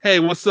Hey,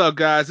 what's up,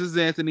 guys? This is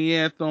Anthony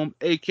Anthem,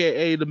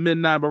 aka the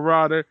Midnight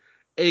Marauder,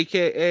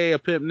 aka a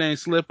pimp named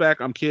Slipback.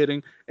 I'm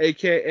kidding.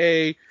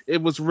 Aka it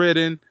was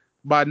written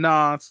by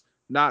Nas,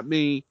 not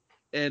me.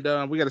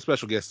 And we got a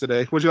special guest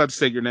today. Would you like to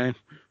say your name?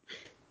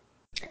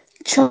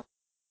 Chong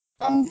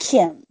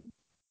Kim.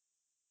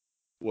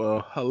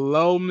 Well,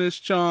 hello, Miss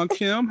Chong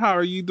Kim. How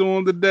are you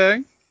doing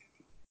today?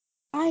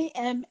 I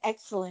am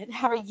excellent.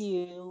 How are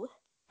you?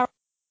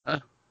 Uh,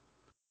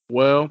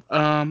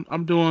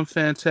 I'm doing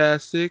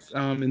fantastic.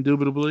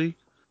 Indubitably.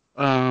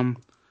 Um,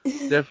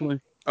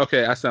 definitely.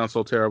 Okay, I sound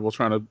so terrible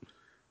trying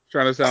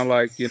to sound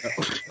like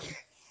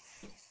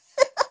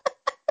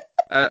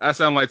I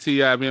sound like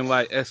Ti being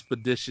like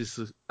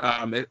expeditiously.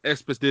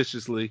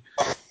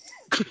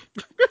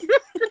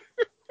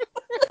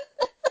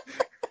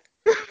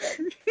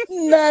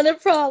 Not a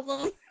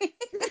problem.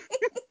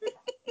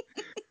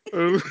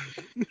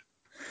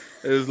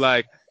 It's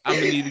like I'm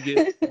gonna need to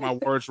get my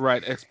words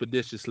right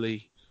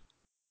expeditiously.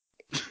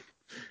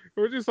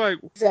 We're just like,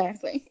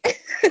 Exactly.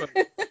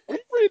 we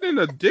reading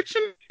a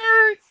dictionary.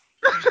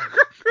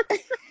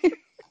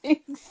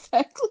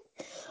 Exactly.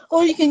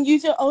 Or you can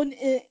use your own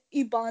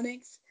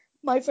ebonics.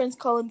 My friends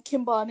call them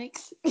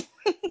Kimbonics.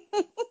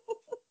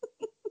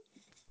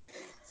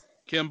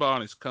 Kim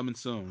Bond is coming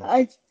soon.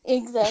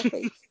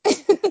 Exactly.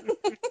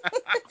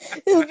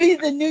 It'll be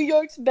the New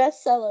York's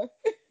bestseller.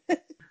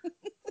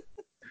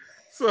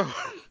 So,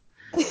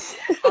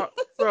 uh,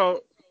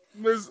 so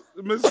Miss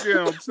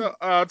Kim,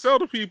 tell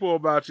the people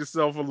about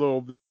yourself a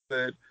little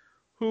bit.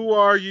 Who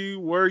are you?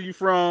 Where are you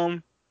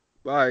from?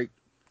 Like,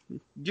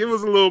 give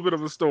us a little bit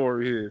of a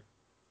story here.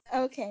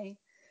 Okay.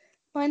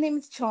 My name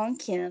is Chong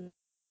Kim,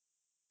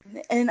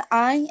 and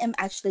I am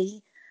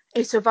actually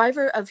a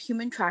survivor of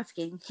human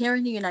trafficking here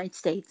in the United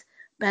States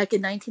back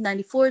in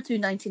 1994 through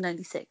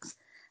 1996.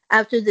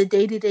 After the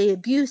day to day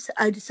abuse,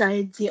 I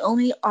decided the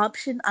only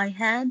option I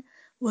had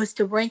was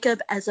to rank up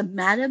as a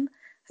madam,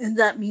 and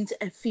that means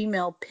a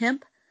female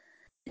pimp.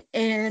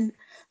 And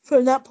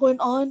from that point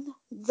on,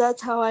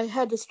 that's how I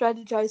had to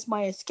strategize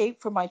my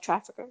escape from my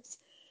traffickers.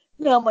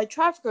 Now, my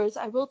traffickers,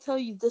 I will tell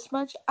you this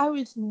much, I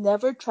was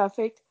never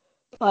trafficked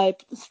by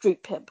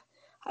street pimp.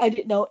 I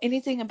didn't know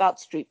anything about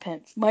street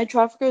pimps. My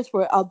traffickers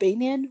were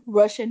Albanian,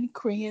 Russian,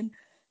 Korean,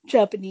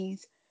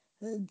 Japanese,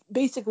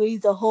 basically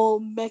the whole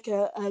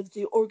mecca of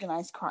the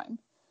organized crime.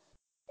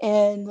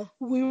 And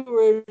we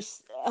were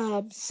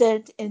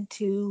sent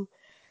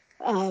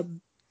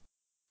um,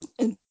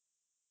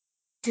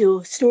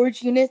 into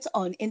storage units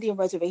on Indian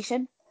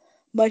reservation.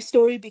 My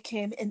story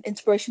became an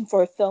inspiration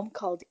for a film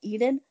called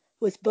Eden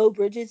with Beau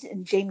Bridges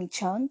and Jamie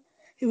Chung.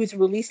 It was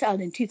released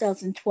out in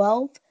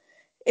 2012.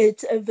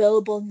 It's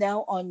available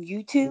now on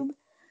YouTube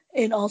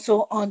and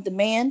also on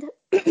demand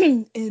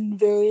in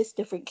various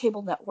different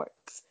cable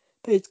networks.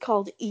 But it's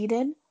called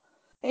Eden.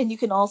 And you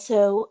can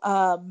also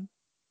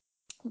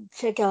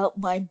check out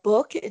my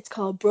book. It's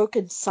called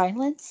Broken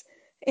Silence.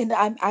 And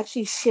I'm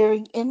actually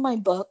sharing in my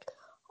book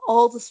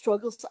all the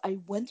struggles I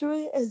went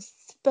through,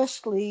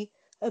 especially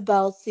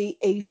about the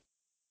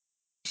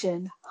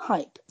Asian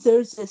hype.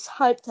 There's this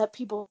hype that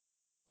people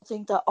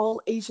think that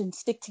all Asians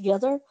stick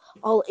together,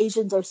 all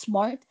Asians are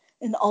smart,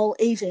 and all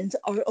Asians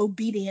are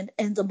obedient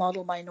and the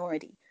model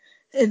minority.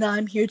 And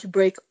I'm here to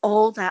break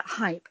all that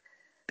hype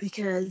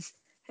because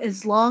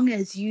as long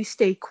as you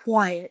stay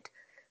quiet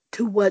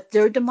to what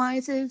their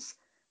demise is,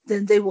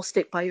 then they will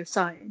stick by your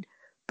side.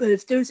 But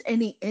if there's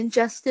any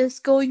injustice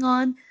going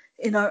on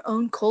in our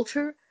own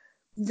culture,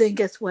 then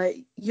guess what?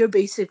 You're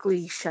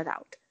basically shut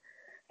out.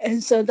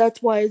 And so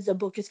that's why the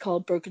book is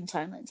called Broken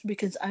Silence,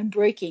 because I'm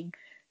breaking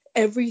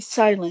every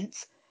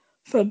silence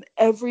from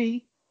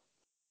every,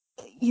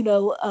 you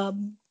know,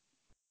 every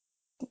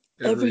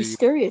Every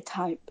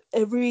stereotype,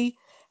 every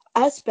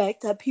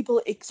aspect that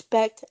people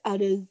expect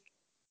out of,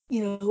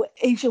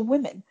 Asian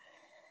women.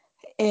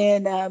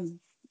 And, um,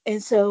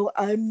 and so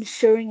I'm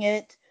sharing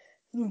it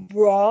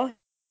raw,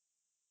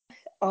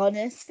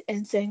 honest,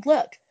 and saying,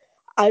 look,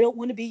 I don't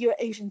want to be your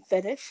Asian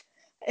fetish.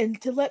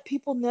 And to let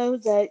people know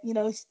that,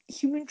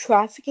 human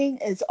trafficking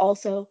is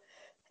also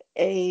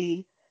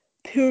a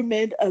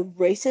pyramid of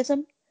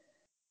racism.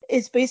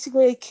 It's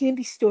basically a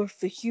candy store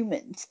for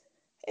humans,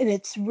 and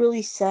it's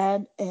really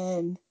sad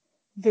and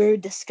very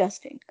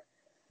disgusting.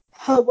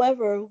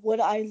 However, what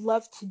I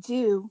love to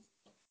do,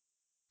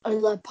 I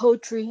love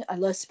poetry, I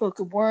love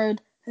spoken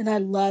word, and I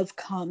love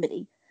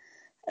comedy.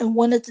 And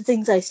one of the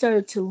things I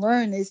started to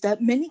learn is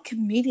that many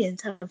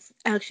comedians have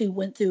actually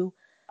went through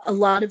a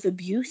lot of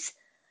abuse,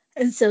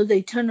 and so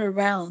they turn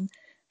around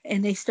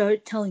and they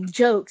start telling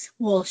jokes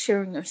while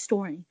sharing their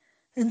story.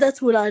 And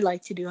that's what I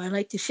like to do. I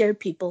like to share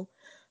people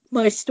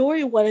my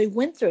story, what I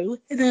went through,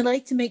 and I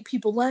like to make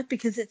people laugh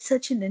because it's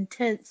such an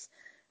intense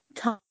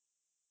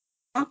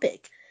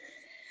topic.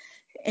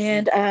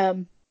 And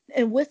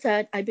and with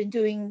that, I've been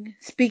doing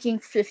speaking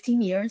for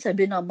 15 years. I've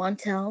been on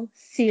Montel,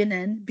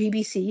 CNN,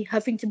 BBC,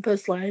 Huffington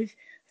Post Live,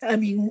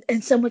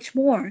 and so much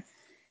more.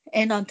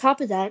 And on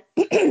top of that,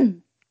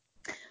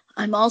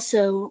 I'm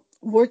also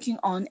working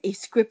on a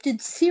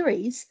scripted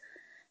series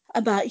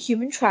about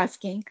human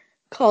trafficking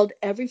called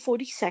Every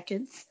 40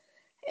 Seconds.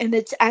 And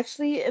it's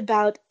actually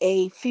about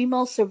a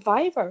female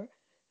survivor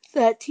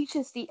that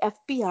teaches the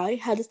FBI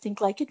how to think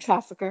like a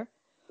trafficker.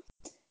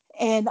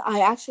 And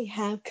I actually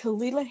have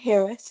Kalila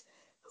Harris,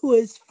 who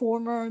is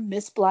former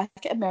Miss Black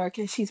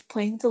America. She's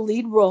playing the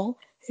lead role.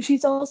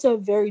 She's also a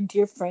very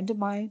dear friend of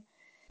mine.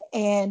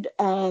 And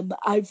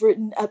I've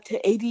written up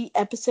to 80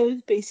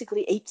 episodes,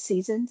 basically 8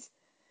 seasons.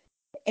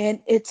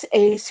 And it's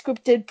a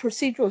scripted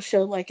procedural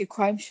show, like a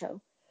crime show.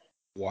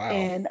 Wow.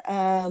 And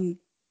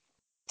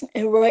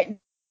right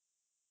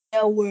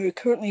now we're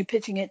currently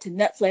pitching it to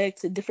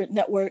Netflix and different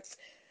networks,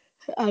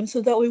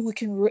 so that way we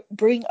can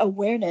bring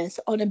awareness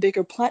on a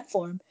bigger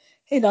platform.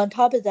 And on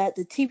top of that,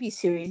 the TV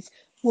series,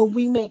 when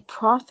we make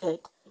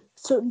profit,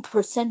 certain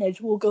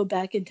percentage will go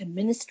back into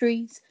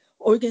ministries,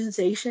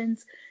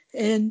 organizations,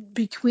 and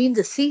between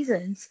the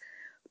seasons,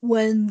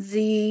 when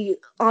the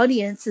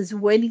audience is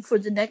waiting for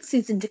the next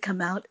season to come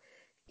out,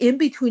 in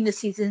between the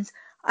seasons,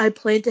 I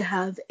plan to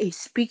have a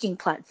speaking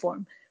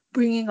platform,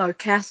 bringing our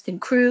cast and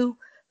crew,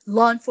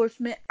 law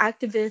enforcement,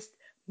 activists,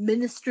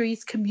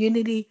 ministries,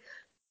 community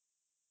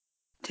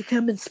to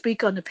come and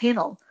speak on the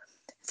panel.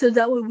 So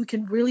that way we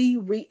can really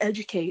re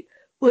educate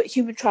what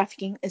human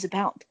trafficking is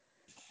about.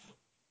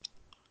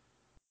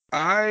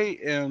 I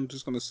am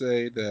just going to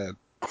say that,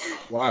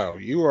 wow,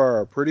 you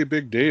are a pretty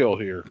big deal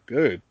here.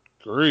 Good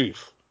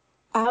grief.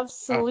 I,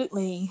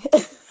 Absolutely.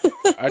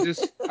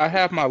 I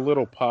have my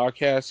little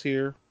podcast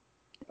here,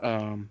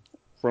 um,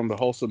 from the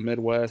wholesome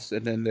Midwest,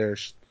 and then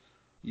there's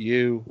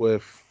you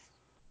with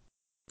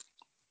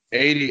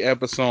 80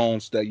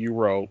 episodes that you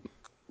wrote,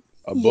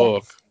 a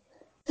book,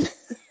 Yes.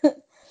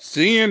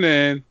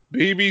 CNN,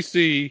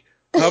 BBC,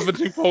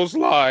 Huffington Post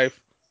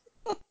Live.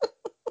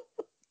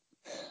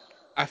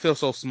 I feel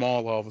so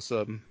small all of a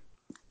sudden.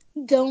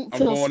 Don't I'm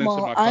feel going into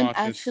small. my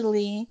conscience.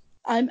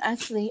 I'm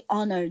actually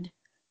honored.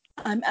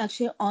 I'm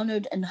actually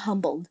honored and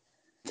humbled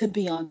to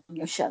be on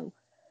your show.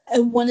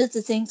 And one of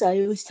the things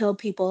I always tell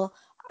people,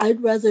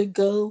 I'd rather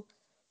go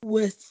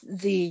with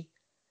the,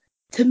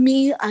 to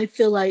me, I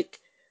feel like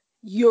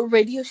your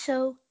radio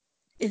show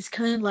is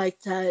kind of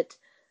like that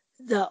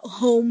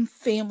home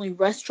family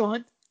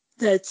restaurant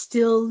that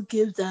still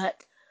gives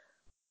that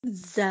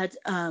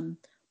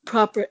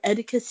proper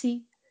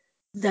etiquette,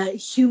 that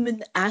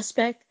human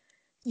aspect.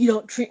 You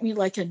don't treat me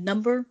like a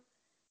number,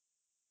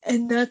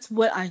 and that's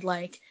what I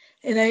like.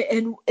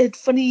 And it's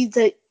funny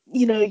that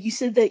you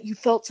said that you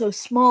felt so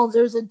small.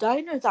 There's a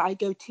diner that I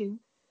go to.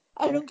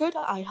 I don't go to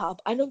IHOP.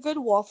 I don't go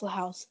to Waffle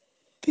House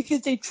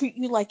because they treat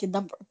you like a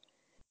number.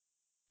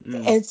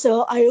 Mm. And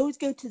so I always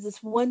go to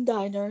this one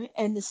diner,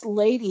 and this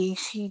lady,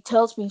 she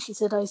tells me, she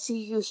said, "I see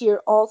you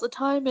here all the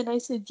time." And I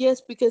said,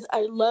 "Yes, because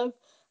I love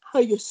how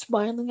you're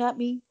smiling at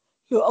me.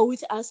 You're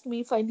always asking me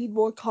if I need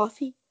more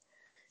coffee.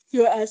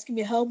 You're asking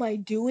me how am I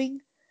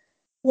doing,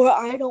 where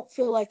I don't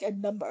feel like a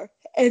number."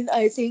 And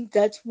I think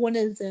that's one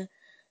of the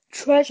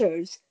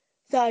treasures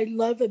that I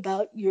love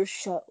about your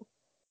show,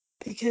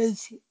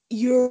 because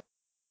you're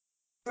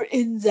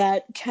in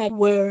that category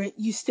where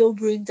you still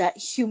bring that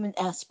human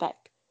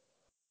aspect.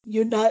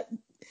 You're not,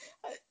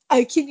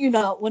 I kid you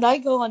not, when I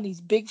go on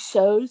these big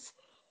shows,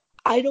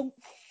 I don't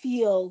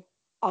feel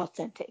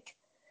authentic.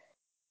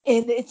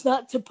 And it's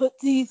not to put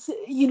these,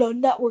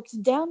 networks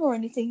down or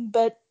anything,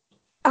 but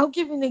I'll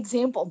give you an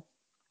example.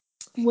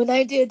 When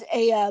I did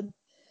a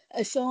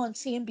show on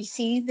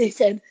CNBC, they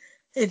said,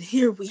 "And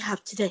here we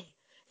have today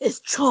is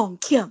Chong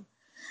Kim,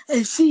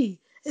 and she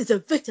is a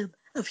victim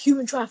of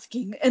human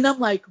trafficking." And I'm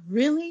like,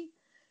 really?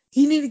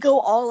 You need to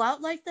go all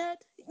out like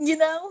that? You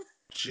know?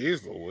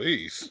 Jeez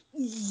Louise.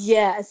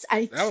 Yes,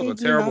 I That was a kid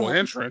you terrible not.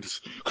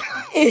 entrance.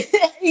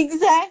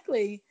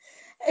 Exactly.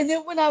 And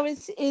then when I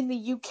was in the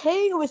UK,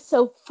 it was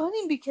so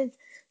funny because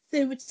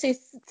they would say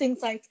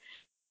things like,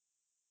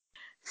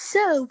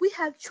 "So we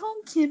have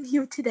Chong Kim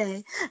here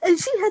today, and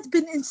she has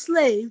been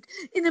enslaved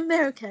in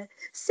America.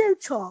 So,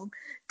 Chong,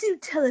 do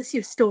tell us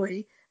your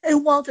story."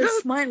 And while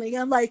they're smiling,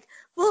 I'm like,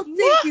 "Well, thank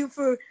What? you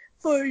for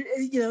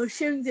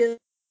sharing the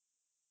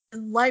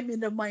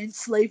enlightenment of my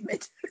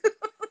enslavement."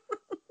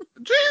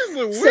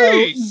 Jeez So,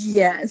 Louise.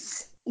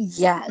 yes.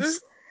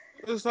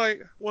 It was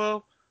like,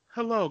 well,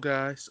 hello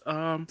guys.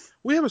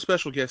 We have a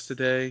special guest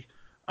today.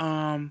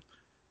 Um,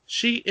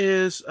 she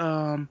is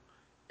a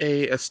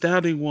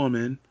astounding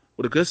woman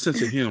with a good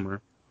sense of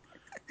humor,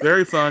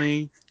 very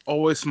funny,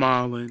 always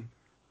smiling,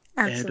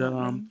 and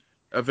Absolutely.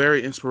 a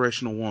very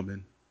inspirational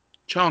woman.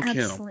 Chong Kim.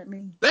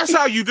 Absolutely. That's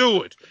how you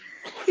do it.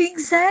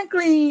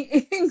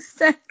 Exactly.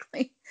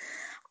 Exactly.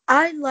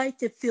 I like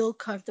to feel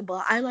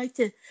comfortable. I like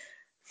to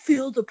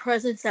feel the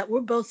presence that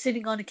we're both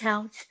sitting on a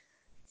couch,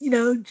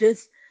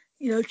 just,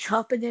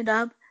 chopping it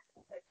up,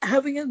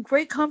 having a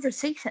great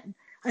conversation.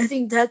 I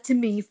think that to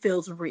me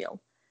feels real,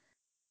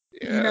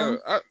 you Yeah, know?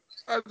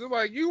 I was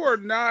like, you are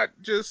not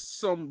just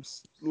some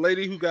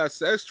lady who got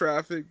sex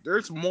trafficked.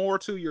 There's more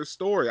to your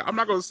story. I'm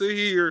not gonna sit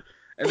here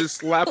and just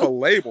slap a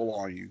label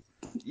on you.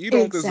 You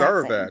don't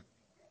deserve Exactly. that.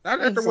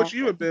 Not after what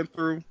you Exactly. have been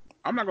through.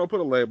 I'm not gonna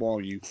put a label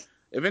on you.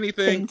 If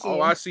anything, Thank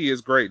all I you. see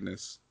is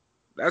greatness.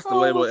 That's the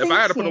label. Oh, If I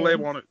had to thank put a you.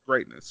 label on it,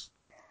 greatness.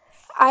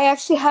 I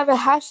actually have a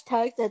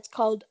hashtag that's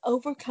called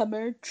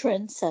Overcomer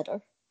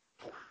Trendsetter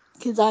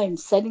because I am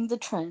setting the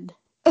trend.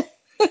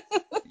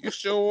 You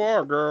sure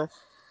are, girl.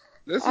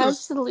 This is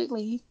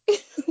Absolutely.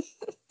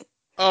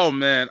 oh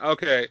man.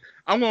 Okay,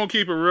 I'm gonna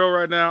keep it real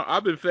right now.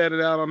 I've been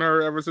fanning out on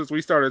her ever since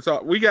we started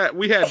talking. We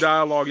had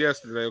dialogue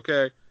yesterday.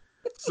 Okay,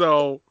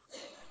 so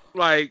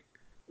like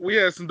we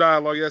had some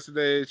dialogue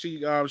yesterday. She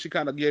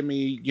kind of gave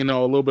me a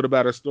little bit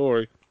about her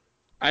story.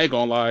 I ain't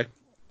gonna lie.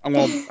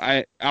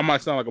 I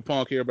might sound like a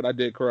punk here, but I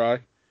did cry.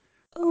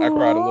 I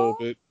cried a little Aww.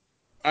 bit.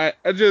 I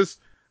just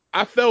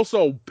I felt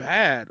so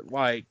bad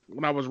like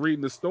when I was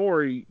reading the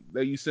story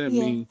that you sent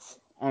me Yes.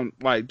 on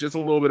like just a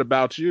little bit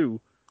about you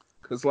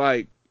cuz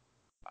like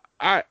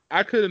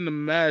I couldn't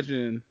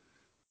imagine,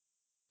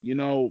 you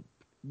know,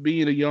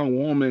 being a young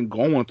woman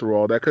going through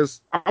all that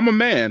cuz I'm a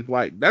man.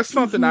 Like that's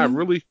something I Mm-hmm.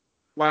 really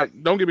like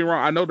don't get me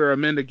wrong. I know there are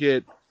men that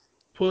get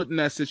put in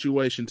that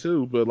situation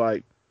too, but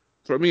like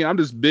for me I'm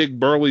this big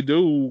burly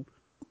dude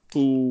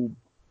who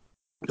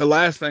the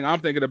last thing I'm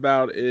thinking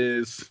about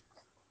is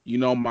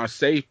my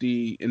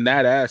safety in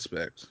that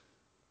aspect.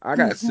 I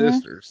got Mm-hmm.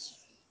 sisters.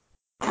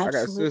 I got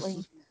Absolutely.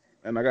 sisters,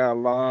 and I got a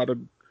lot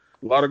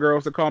of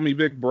girls that call me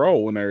big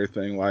bro and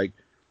everything. Like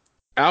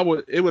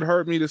it would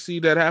hurt me to see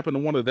that happen to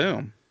one of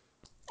them.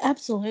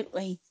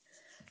 Absolutely.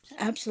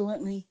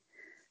 Absolutely.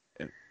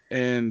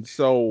 And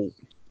so,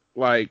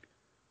 like,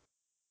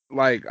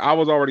 I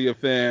was already a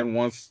fan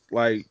once.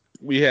 Like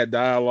we had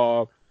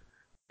dialogue,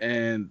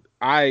 and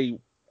I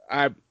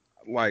I'm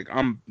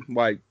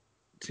like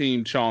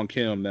Team Chong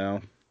Kim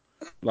now.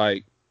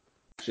 Like,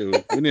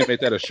 shoot, we need to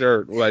make that a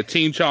shirt. Like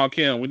Team Chong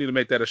Kim, we need to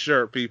make that a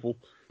shirt, people.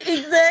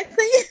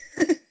 Exactly.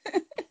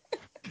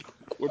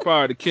 We're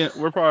part of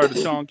the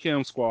Chong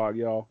Kim squad,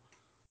 y'all.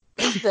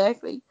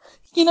 Exactly.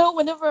 You know,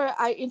 whenever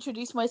I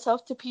introduce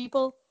myself to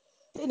people,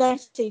 and I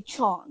say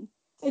Chong,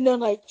 and they're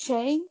like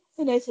Chang,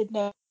 and I said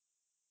no,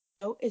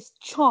 it's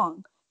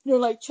Chong. And they're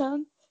like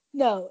Chong,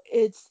 no,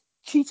 it's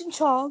Cheech and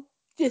Chong.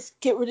 Just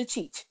get rid of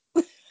Cheech.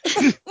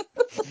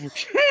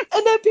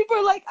 And then people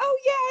are like, oh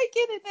yeah, I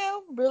get it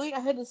now. Really, I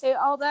had to say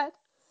all that.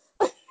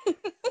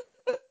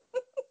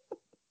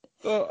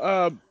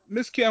 So,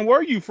 Miss Kim, where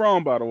are you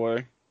from, by the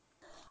way,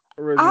 I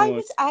originally?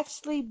 was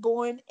actually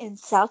born in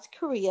South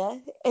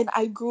Korea, and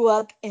I grew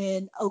up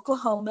in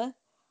Oklahoma.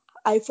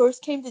 I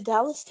first came to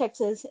Dallas,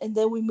 Texas, and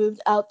then we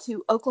moved out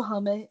to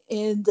Oklahoma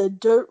in the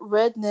dirt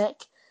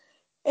redneck.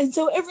 And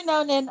so every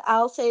now and then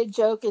I'll say a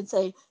joke and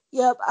say,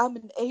 yep, I'm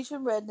an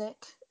Asian redneck.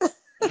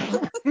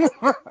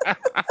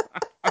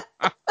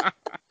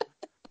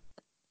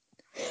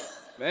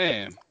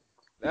 Man,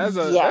 that's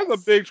a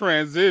Yes. big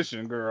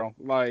transition, girl.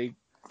 Like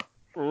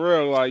for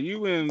real, like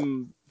you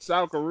in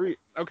South Korea.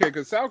 Okay,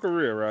 cause South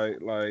Korea,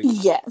 right?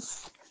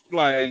 Yes.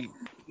 Like,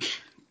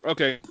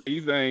 okay,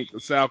 you think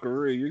South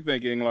Korea, you're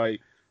thinking like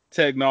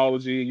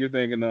technology, you're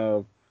thinking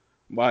of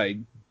like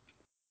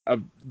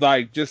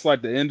like just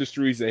like the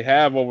industries they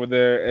have over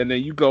there, and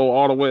then you go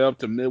all the way up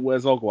to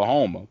Midwest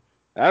Oklahoma.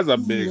 That's a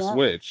big Yep.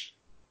 switch.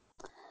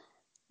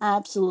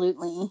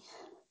 Absolutely.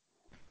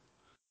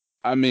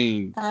 I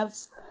mean,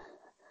 Abs-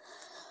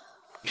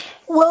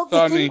 well, so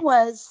the I thing mean,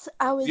 was,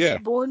 I was yeah,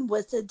 born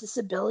with a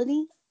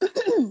disability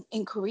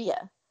in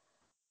Korea.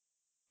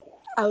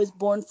 I was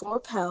born 4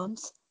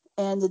 pounds,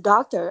 and the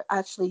doctor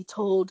actually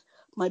told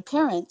my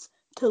parents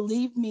to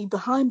leave me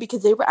behind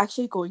because they were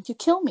actually going to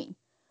kill me.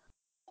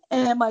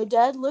 And my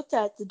dad looked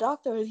at the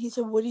doctor and he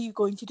said, what are you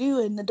going to do?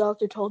 And the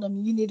doctor told him,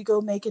 you need to go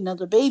make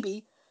another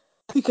baby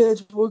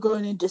because we're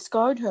going to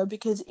discard her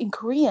because in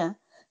Korea,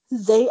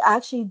 they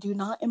actually do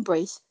not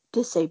embrace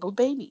disabled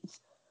babies.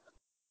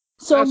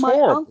 So that's my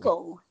horrible.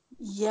 uncle,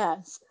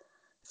 yes.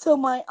 So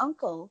my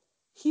uncle,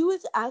 he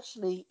was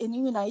actually in the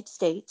United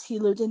States. He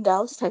lived in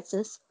Dallas,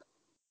 Texas.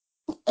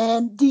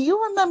 And do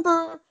you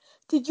remember,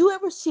 did you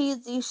ever see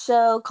the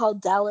show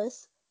called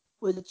Dallas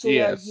with J.R.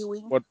 Yes.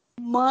 Ewing? What?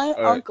 My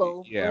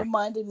uncle Yeah.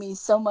 reminded me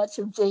so much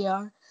of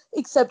JR,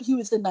 except he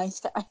was a nice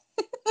guy.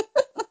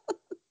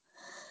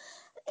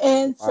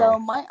 And Wow. so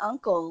my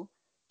uncle,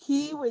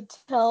 he would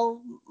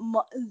tell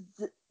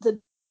the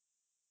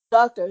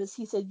doctors,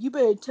 he said, you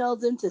better tell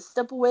them to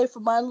step away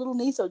from my little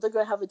niece or they're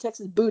going to have a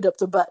Texas boot up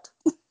their butt.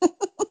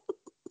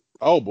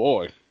 Oh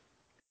boy.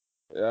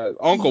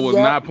 Uncle was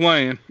Yep. not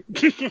playing.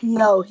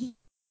 No, he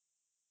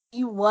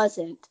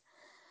wasn't.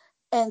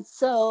 And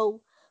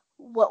so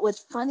what was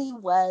funny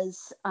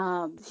was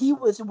he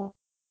was the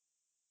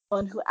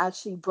one who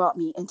actually brought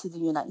me into the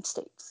United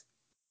States.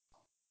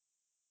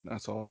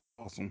 That's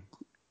awesome.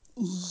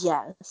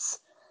 Yes.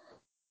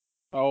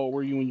 How old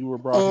were you when you were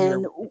brought here?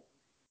 And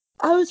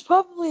I was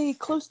probably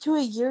close to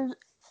a year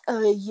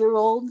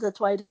old. That's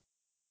why I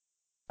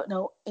don't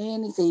know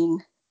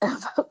anything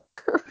about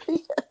Korea.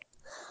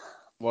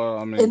 Well,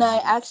 I And mean,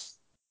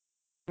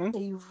 hmm?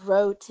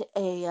 wrote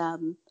a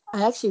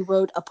I actually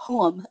wrote a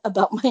poem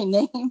about my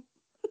name.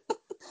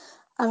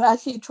 I'm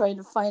actually trying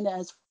to find it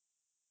as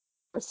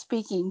we're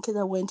speaking because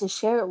I wanted to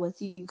share it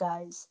with you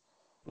guys.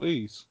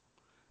 Please.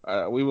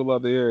 We would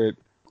love to hear it.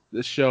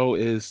 This show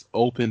is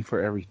open for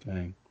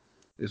everything.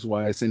 is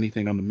why it's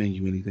anything on the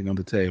menu, anything on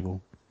the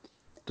table.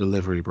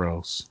 Delivery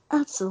bros.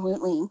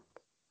 Absolutely.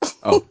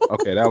 Oh,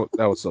 okay, that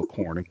was so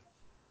corny.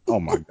 Oh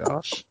my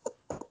gosh.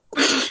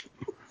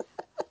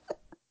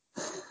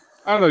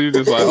 I know you're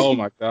just like, oh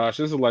my gosh,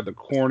 this is like the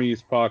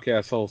corniest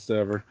podcast host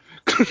ever.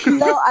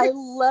 No, I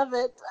love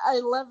it. I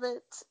love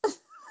it.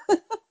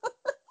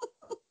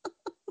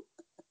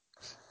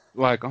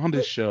 Like on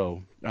this But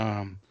show,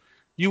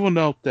 you will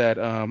note that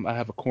I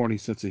have a corny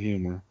sense of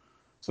humor.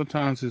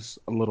 Sometimes it's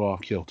a little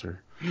off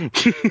kilter.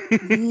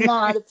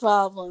 not a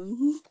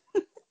problem.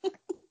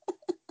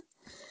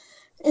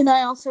 And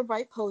I also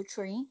write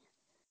poetry.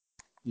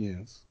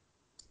 Yes,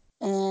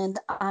 And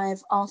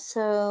I've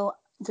also,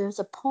 there's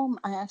a poem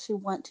I actually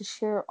want to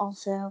share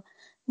also,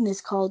 and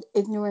it's called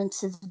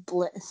Ignorance is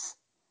Bliss.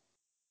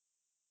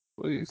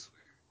 please.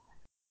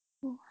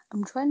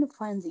 I'm trying to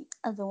find the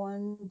other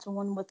one, the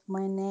one with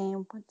my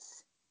name.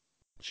 What's.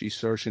 She's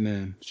searching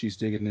in. She's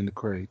digging in the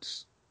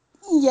crates.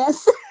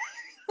 Yes,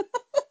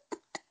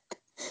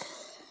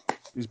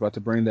 She's about to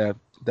bring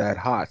that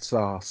hot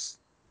sauce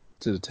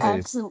to the table.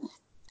 absolutely.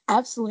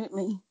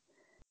 Absolutely.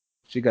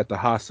 She got the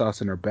hot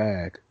sauce in her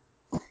bag.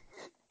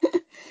 So,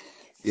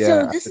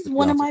 Yeah, I this get is the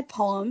one of Beyonce. my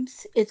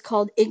poems. It's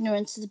called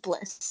Ignorance is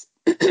Bliss.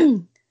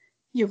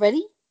 You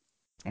ready?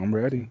 I'm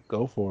ready.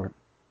 Go for it.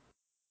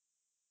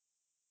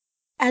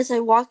 As I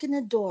walk in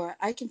the door,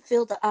 I can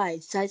feel the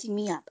eyes sizing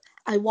me up.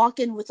 I walk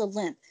in with a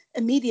limp.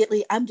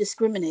 Immediately, I'm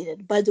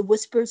discriminated by the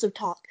whispers of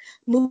talk,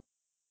 moving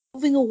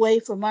away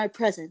from my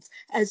presence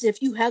as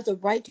if you have the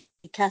right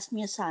to cast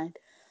me aside.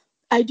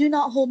 I do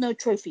not hold no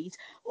trophies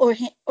or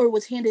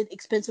was handed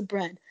expensive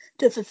bread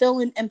to fulfill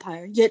an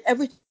empire, yet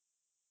everything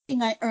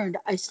I earned,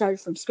 I started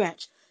from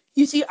scratch.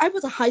 You see, I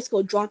was a high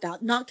school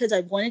dropout, not because I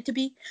wanted to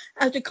be.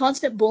 After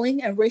constant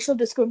bullying and racial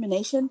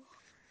discrimination,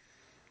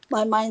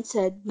 my mind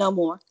said no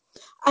more.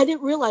 I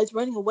didn't realize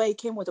running away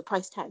came with a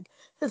price tag.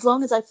 As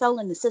long as I fell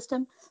in the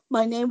system,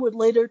 my name would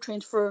later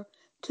transfer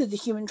to the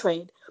human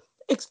trade.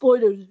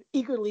 Exploiters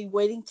eagerly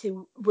waiting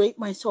to rape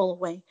my soul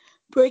away,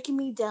 breaking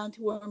me down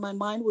to where my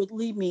mind would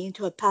lead me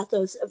into a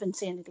pathos of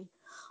insanity.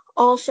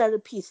 All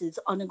shattered pieces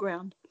on the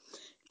ground.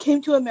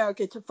 Came to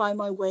America to find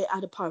my way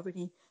out of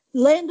poverty.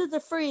 Land of the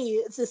free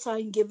is the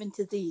sign given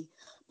to thee.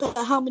 But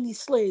how many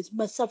slaves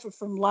must suffer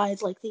from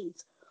lies like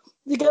these?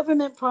 The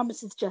government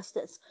promises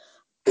justice.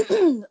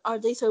 Are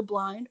they so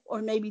blind,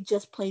 or maybe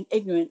just plain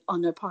ignorant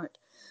on their part?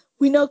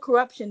 We know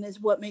corruption is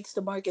what makes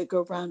the market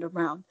go round and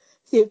round.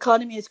 The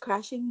economy is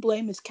crashing,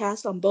 blame is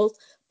cast on both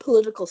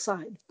political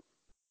sides.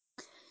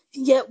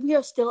 Yet we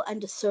are still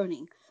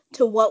undiscerning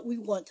to what we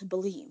want to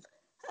believe.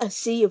 A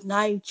sea of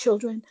naive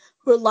children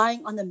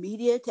relying on the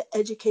media to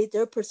educate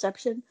their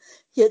perception,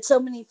 yet so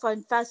many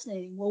find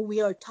fascinating when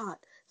we are taught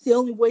the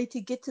only way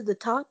to get to the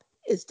top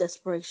is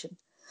desperation.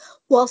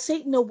 While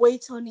Satan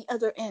awaits on the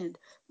other end,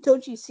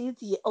 don't you see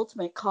the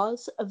ultimate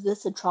cause of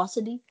this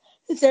atrocity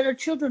is that our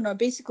children are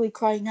basically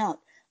crying out,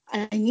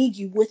 I need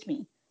you with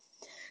me.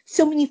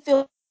 So many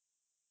films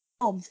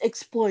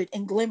exploit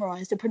and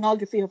glamorize the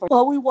pornography of our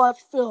while we watch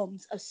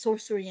films of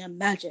sorcery and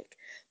magic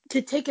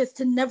to take us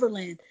to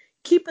Neverland,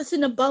 keep us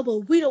in a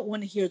bubble. We don't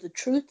want to hear the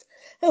truth.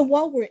 And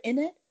while we're in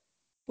it,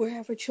 where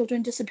have our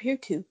children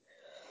disappeared to?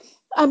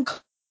 I'm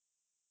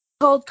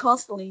called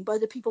constantly by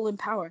the people in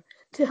power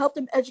to help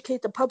them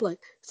educate the public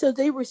so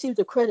they receive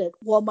the credit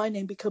while my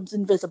name becomes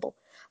invisible.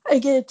 I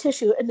get a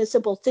tissue and a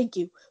simple thank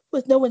you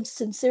with no one's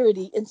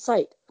sincerity in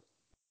sight.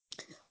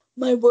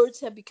 My words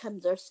have become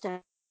their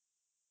stats,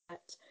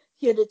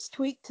 yet it's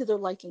tweaked to their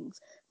likings.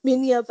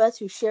 Many of us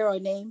who share our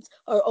names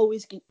are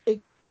always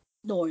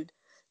ignored,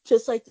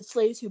 just like the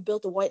slaves who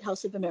built the White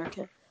House of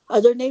America.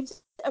 Are their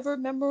names ever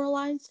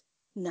memorialized?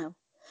 No.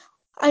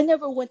 I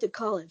never went to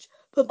college,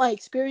 but my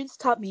experience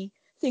taught me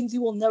things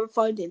you will never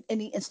find in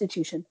any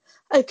institution.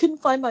 I couldn't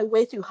find my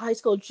way through high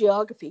school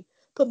geography,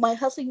 but my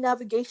hustling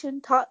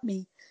navigation taught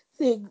me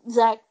the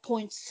exact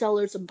points,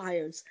 sellers, and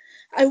buyers.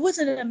 I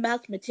wasn't a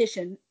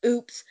mathematician.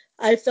 Oops,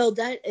 I fell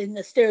that in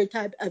the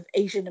stereotype of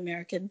Asian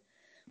American.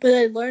 But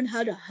I learned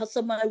how to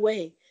hustle my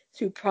way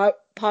through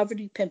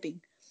poverty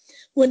pimping.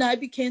 When I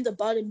became the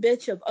bottom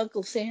bitch of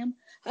Uncle Sam,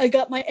 I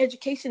got my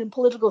education in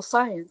political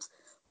science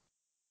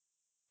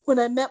when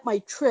I met my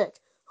trick,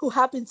 who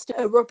happens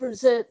to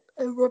represent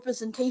a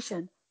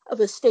representation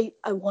of a state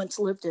I once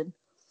lived in.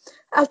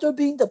 After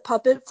being the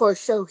puppet for a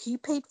show he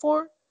paid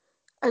for,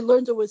 I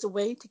learned there was a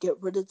way to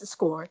get rid of the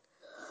score.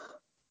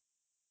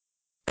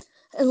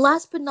 And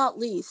last but not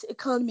least,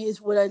 economy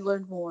is what I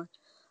learned more.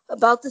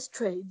 About this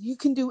trade, you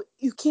can't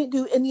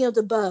do any of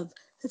the above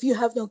if you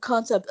have no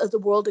concept of the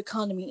world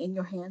economy in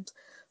your hands.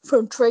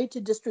 From trade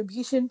to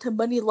distribution to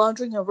money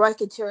laundering and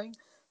racketeering,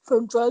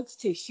 from drugs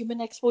to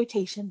human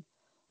exploitation.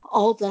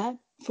 All that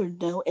for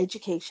no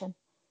education.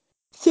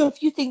 So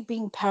if you think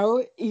being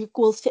power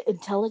equals to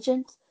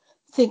intelligence,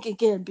 think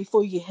again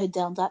before you head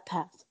down that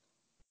path.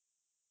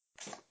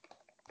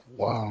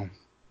 Wow.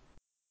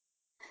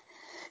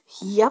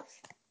 Yep,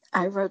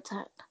 I wrote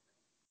that.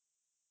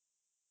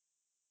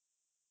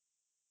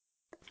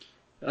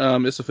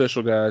 It's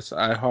official, guys.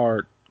 I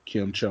heart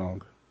Kim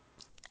Chong.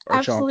 or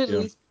Chong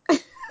Kim. Absolutely.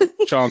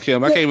 Chong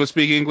Kim. I Yeah. can't even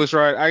speak English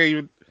right.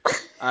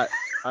 I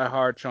I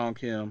heart Chong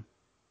Kim.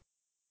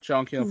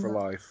 Chong Kim for No,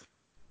 life.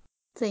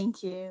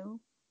 thank you.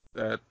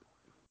 That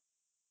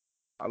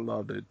I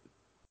loved it.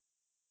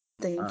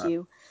 Thank Uh,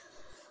 you.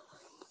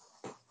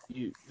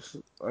 you,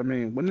 I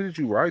mean, when did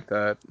you write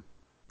that?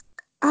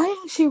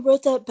 I actually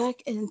wrote that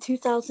back in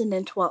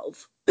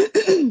 2012.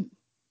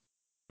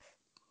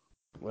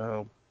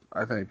 Well,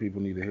 I think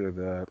people need to hear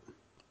that.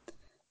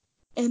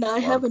 And I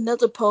A lot have of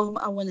another poem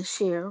I want to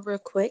share real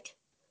quick.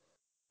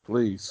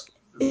 please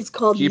It's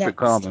called keep it Next.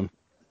 coming.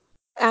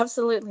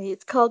 Absolutely.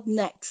 It's called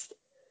Next.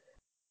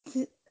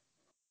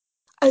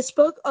 I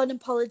spoke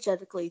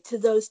unapologetically to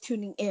those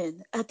tuning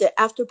in at the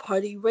after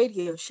party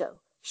radio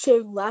show,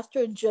 sharing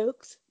laughter and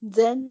jokes.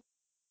 Then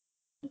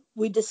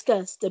we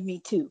discussed the Me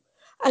Too.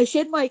 I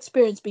shared my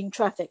experience being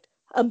trafficked.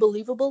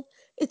 Unbelievable?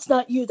 It's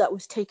not you that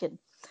was taken.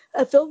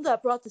 A film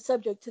that brought the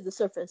subject to the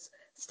surface.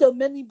 Still,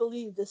 many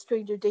believe the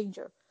stranger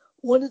danger.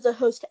 One of the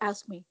hosts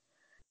asked me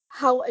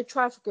how a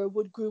trafficker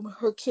would groom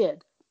her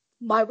kid.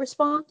 My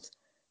response?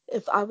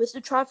 If I was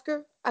the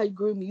trafficker, I'd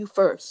groom you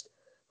first.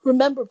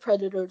 Remember,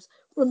 predators.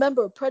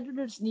 Remember,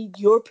 predators need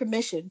your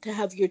permission to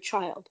have your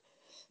child.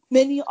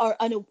 Many are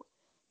una-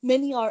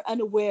 Many are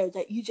unaware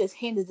that you just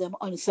handed them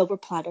on a silver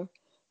platter.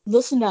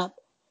 Listen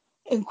up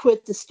and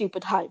quit the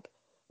stupid hype.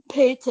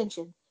 Pay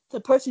attention. The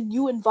person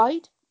you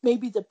invite may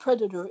be the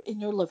predator in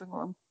your living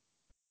room.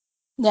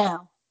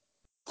 Now,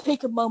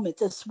 take a moment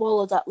to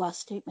swallow that last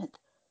statement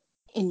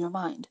in your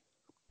mind.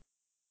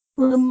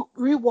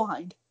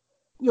 Rewind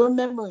your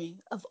memory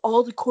of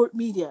all the court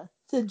media,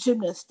 the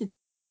gymnasts, the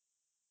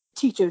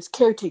teachers,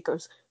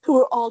 caretakers, who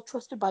were all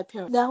trusted by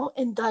parents, now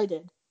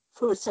indicted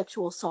for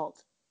sexual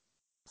assault.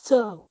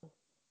 So,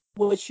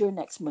 what's your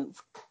next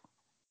move?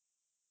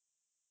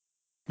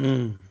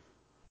 Mm,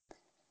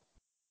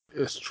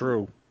 it's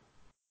true.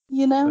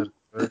 You That is know,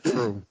 very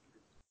true,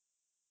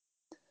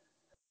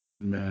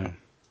 man.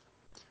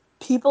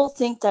 people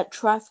think that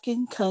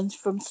trafficking comes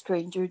from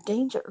stranger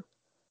danger.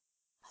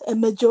 A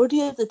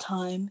majority of the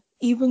time,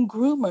 even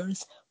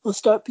groomers will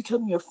start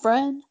becoming your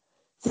friend.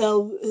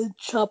 They'll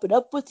chop it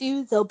up with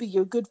you. They'll be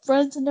your good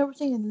friends and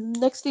everything. And the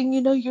next thing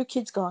you know, your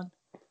kid's gone.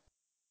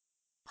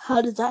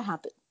 How did that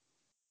happen?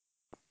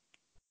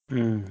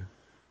 Mm.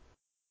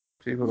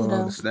 People You don't know,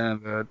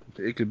 understand that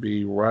it could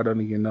be right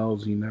under your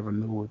nose. You never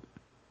knew it.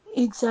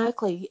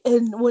 exactly.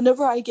 And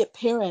whenever I get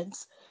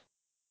parents,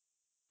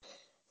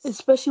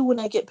 especially when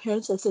I get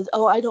parents that says,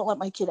 "Oh, I don't let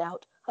my kid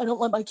out. I don't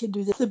let my kid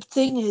do this." The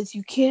thing is,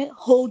 you can't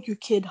hold your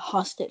kid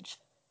hostage.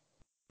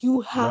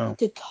 You have No.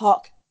 to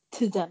talk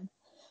to them.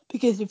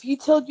 Because if you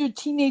tell your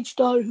teenage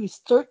daughter who's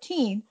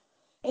 13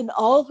 and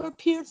all her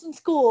peers in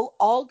school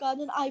all got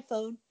an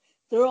iPhone,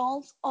 they're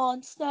all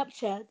on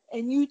Snapchat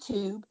and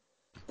YouTube,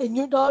 and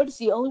your daughter's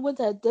the only one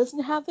that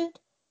doesn't have it,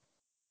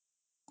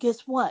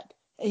 guess what?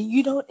 And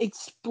you don't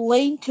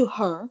explain to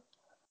her,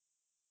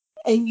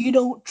 and you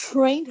don't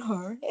train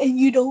her, and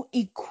you don't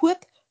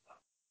equip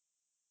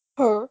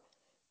her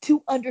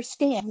to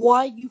understand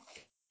why you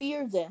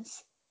fear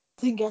this,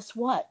 then guess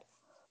what?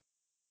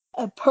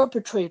 A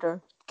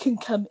perpetrator can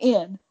come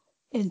in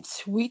and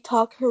sweet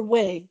talk her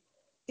way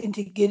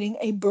into getting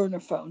a burner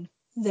phone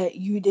that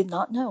you did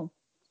not know,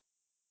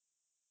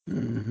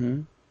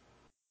 Hmm.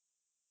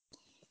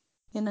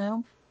 you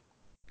know?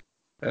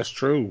 That's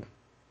true.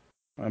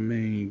 I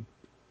mean,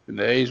 in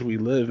the age we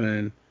live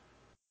in,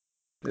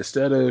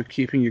 instead of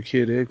keeping your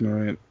kid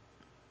ignorant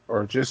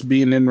or just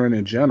being ignorant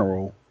in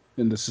general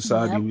in the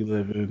society Yep, we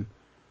live in,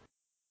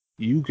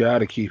 you got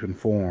to keep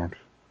informed.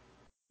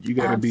 You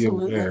got to be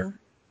aware absolutely.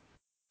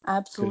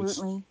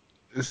 because Absolutely.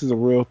 this is a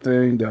real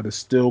thing that is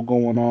still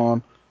going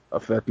on,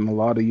 affecting a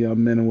lot of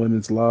young men and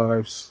women's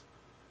lives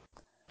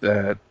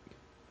that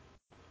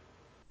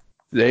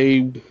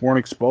they weren't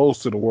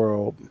exposed to the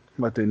world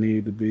like they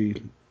needed to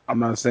be. I'm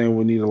not saying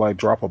we need to like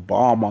drop a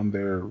bomb on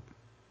their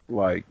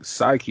like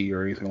psyche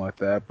or anything like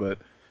that, but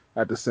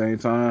at the same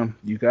time,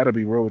 you got to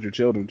be real with your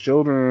children.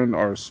 Children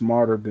are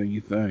smarter than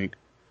you think.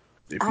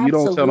 If you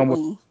don't tell them what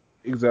Absolutely.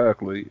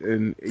 exactly,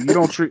 and you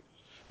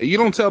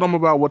don't tell them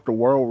about what the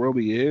world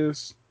really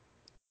is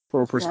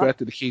from a Yep.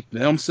 perspective to keep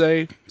them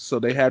safe, so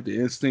they have the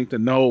instinct to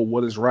know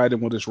what is right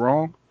and what is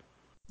wrong.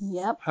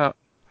 Yep. How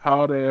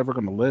how are they ever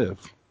gonna live?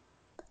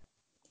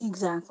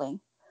 Exactly.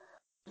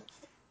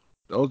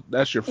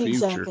 That's your future.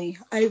 Exactly.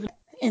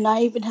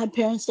 I even had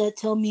parents that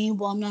tell me,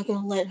 "Well, I'm not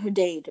going to let her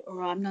date,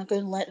 or I'm not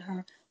going to let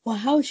her." Well,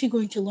 how is she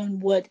going to learn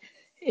what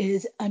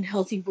is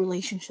unhealthy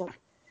relationship?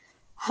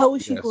 How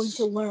is she going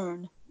to Yes.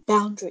 learn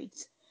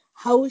boundaries?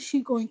 How is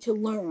she going to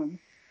learn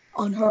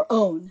on her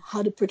own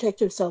how to protect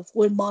herself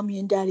when mommy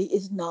and daddy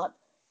is not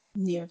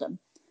near them?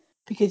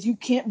 Because you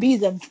can't be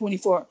with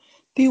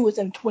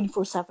them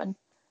 24/7.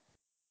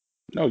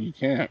 No, you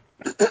can't.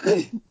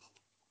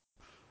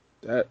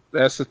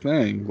 That's the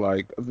thing.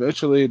 Like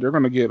eventually they're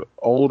gonna get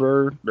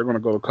older, they're gonna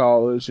go to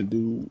college and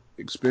do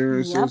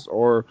Yep, experiences,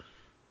 or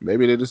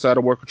maybe they decide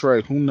to work a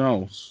trade. Who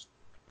knows?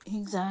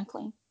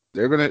 exactly.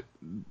 They're gonna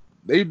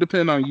they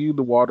depend on you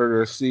to water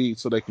their seed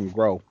so they can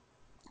grow.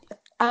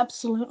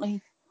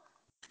 Absolutely.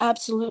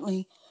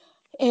 Absolutely.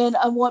 And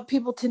I want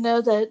people to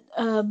know that,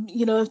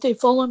 if they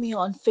follow me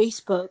on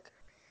Facebook,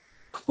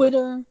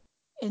 Twitter,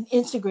 and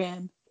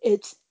Instagram,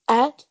 it's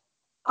at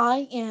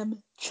I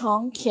am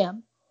Chong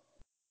Kim.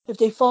 If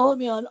they follow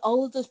me on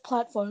all of those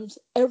platforms,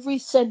 every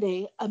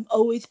Sunday I'm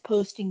always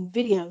posting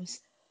videos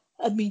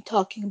of me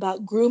talking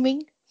about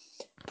grooming,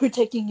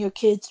 protecting your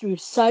kids through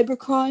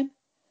cybercrime,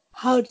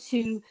 how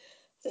to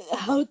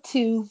how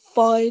to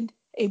find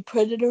a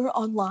predator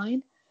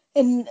online.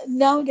 And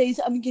nowadays,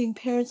 I'm getting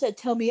parents that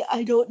tell me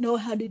I don't know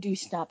how to do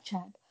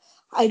Snapchat.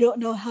 I don't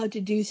know how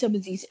to do some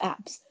of these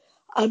apps.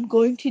 I'm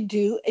going to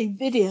do a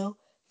video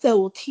that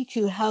will teach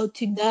you how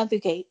to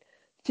navigate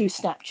through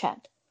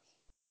Snapchat.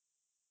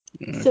 So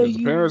Because the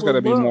you parents got to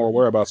will be more learn.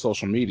 aware about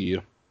social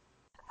media.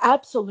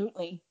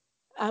 Absolutely.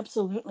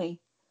 Absolutely.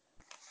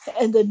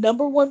 And the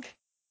number one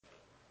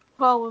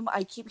problem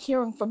I keep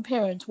hearing from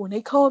parents when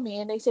they call me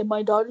and they say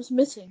my daughter's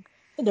missing,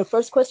 and the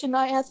first question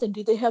I ask them,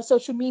 do they have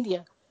social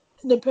media?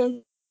 And the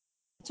parents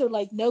are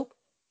like, nope.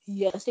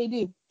 Yes, they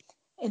do.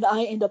 And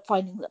I end up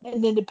finding them.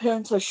 And then the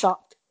parents are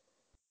shocked.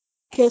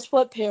 Guess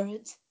what,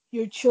 parents?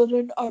 Your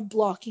children are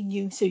blocking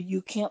you so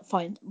you can't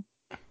find them.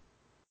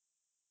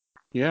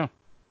 Yeah.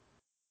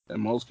 In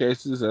most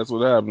cases, that's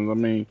what happens. I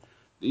mean,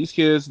 these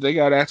kids, they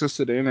got access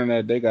to the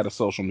internet. They got a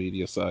social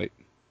media site.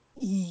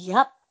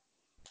 Yep,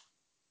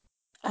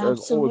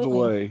 There's always a absolutely.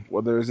 way,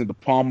 whether it's in the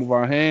palm of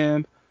our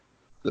hand,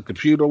 the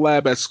computer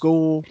lab at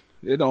school,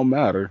 it don't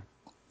matter.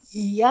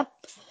 Yep.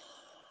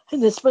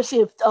 And especially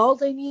if all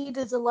they need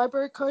is a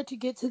library card to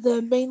get to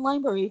the main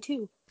library,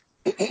 too.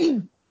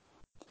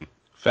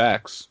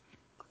 Facts.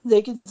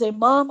 They can say,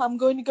 Mom, I'm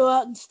going to go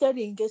out and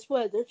study. And guess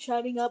what? They're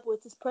chatting up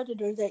with this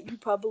predator that you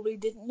probably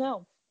didn't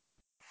know.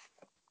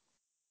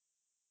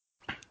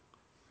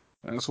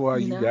 That's why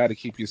You you know? got to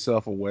keep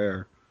yourself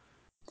aware.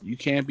 You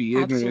can't be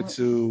ignorant Absolutely.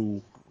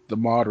 to the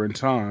modern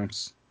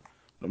times.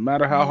 No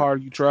matter how Yep.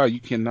 hard you try, you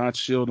cannot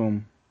shield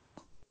them,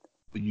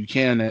 but you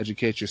can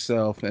educate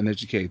yourself and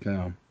educate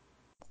them.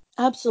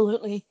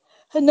 Absolutely.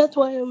 And that's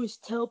why I always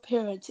tell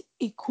parents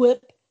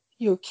equip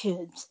your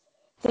kids.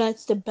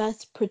 That's the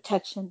best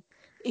protection.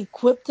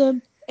 Equip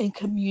them and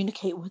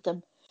communicate with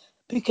them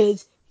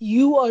because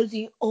you are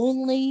the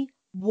only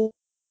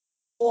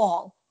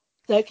wall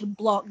that can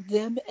block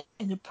them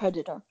and a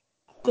predator.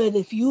 But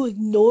if you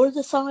ignore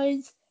the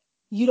signs,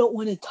 you don't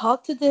want to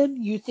talk to them,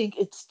 you think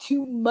it's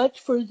too much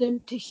for them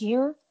to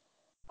hear.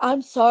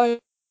 I'm sorry,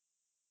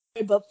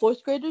 but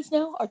fourth graders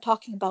now are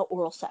talking about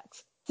oral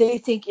sex. They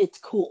think it's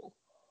cool.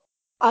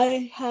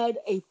 I had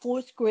a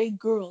fourth grade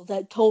girl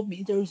that told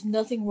me there was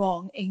nothing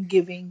wrong in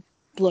giving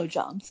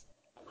blowjobs.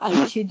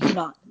 I kid you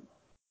not.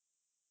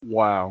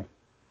 Wow.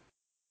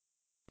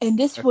 And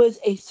this was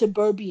a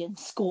suburban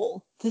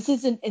school. This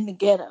isn't in the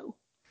ghetto.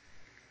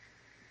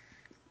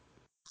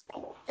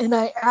 And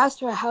I asked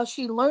her how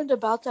she learned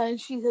about that,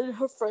 and she said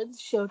her friends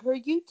showed her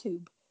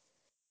YouTube.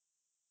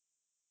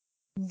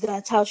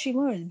 That's how she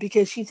learned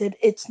because she said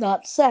it's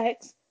not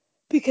sex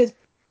because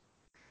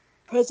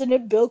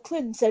President Bill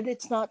Clinton said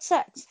it's not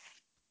sex.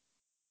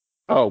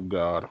 Oh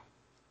God.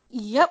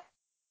 Yep,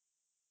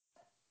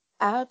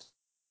 abs.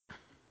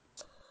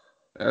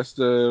 That's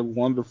the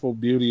wonderful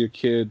beauty of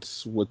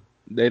kids with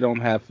they don't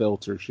have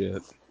filters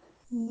yet.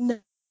 No,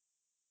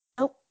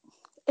 nope.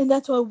 And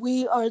that's why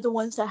we are the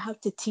ones that have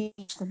to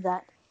teach them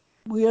that.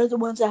 We are the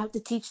ones that have to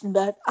teach them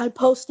that. I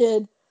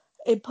posted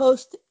a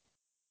post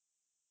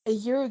a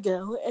year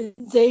ago, and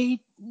they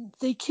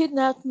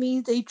kidnapped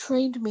me. They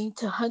trained me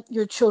to hunt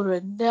your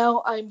children.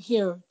 Now I'm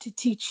here to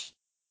teach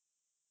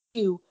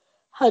you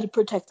how to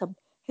protect them.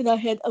 And I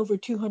had over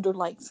 200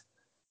 likes.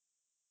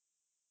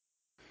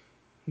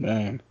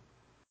 Man.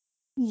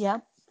 Yeah.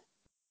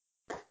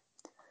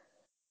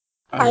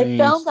 I I mean,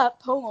 found that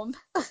poem.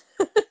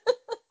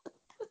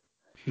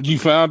 you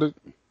found it?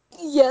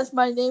 Yes,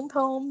 my name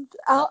poem.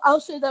 I'll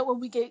share that when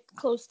we get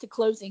close to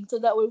closing, so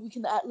that way we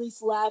can at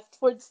least laugh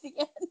towards the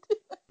end.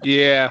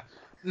 Yeah.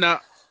 Now,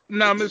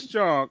 now, Miss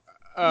Chong.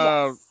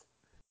 Uh, Yes.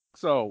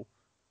 so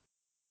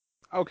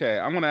okay,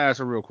 I'm gonna ask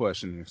a real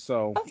question here.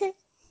 Okay.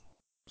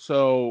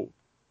 So,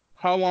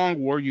 how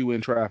long were you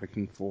in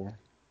trafficking for?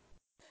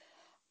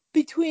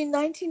 Between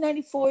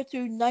 1994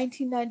 through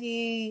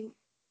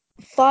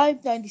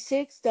 1995,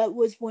 96, that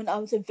was when I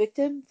was a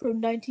victim. From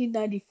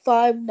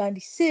 1995,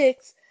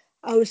 96,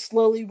 I was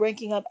slowly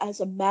ranking up as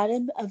a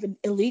madam of an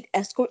elite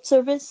escort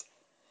service.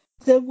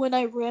 Then when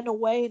I ran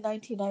away in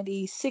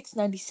 1996,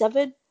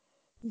 97,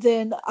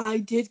 then I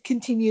did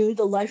continue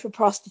the life of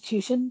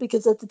prostitution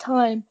because at the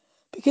time,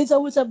 because I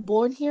wasn't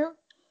born here,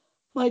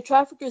 my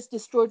traffickers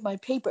destroyed my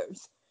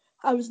papers.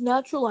 I was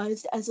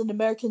naturalized as an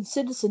American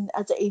citizen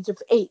at the age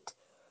of 8,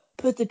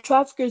 but the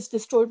traffickers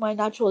destroyed my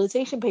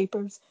naturalization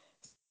papers.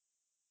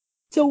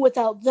 So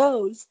without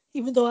those,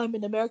 even though I'm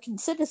an American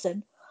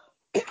citizen,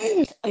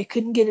 I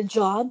couldn't get a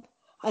job.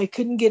 I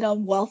couldn't get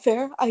on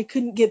welfare. I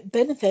couldn't get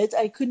benefits.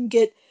 I couldn't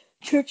get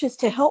churches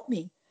to help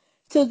me.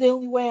 So the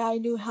only way I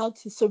knew how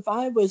to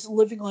survive was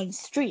living on the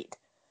street.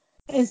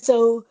 And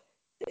so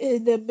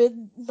in the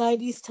mid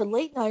 90s to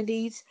late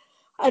 90s,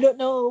 I don't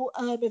know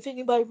if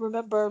anybody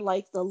remember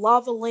like the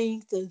lava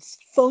link, the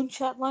phone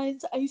chat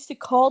lines. I used to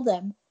call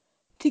them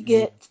to Mm.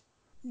 get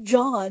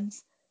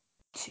Johns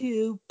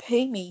to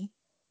pay me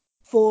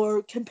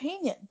for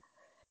companion.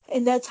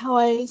 And that's how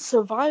I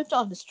survived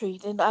on the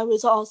street. And I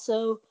was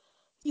also,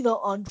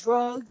 on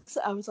drugs.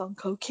 I was on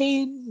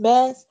cocaine,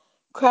 meth,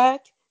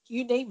 crack,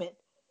 you name it.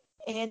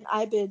 And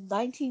I've been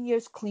 19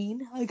 years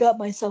clean. I got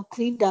myself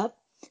cleaned up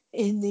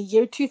in the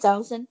year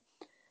 2000.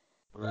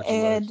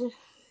 Congratulations. And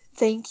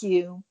thank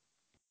you.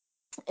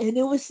 And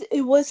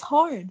it was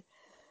hard.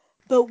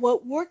 But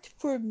what worked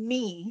for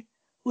me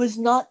was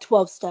not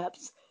 12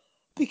 steps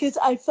because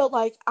I felt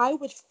like I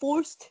was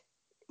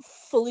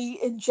forcefully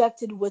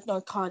injected with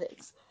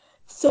narcotics.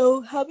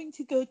 So having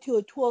to go to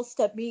a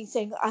 12-step meeting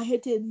saying I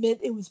had to admit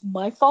it was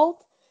my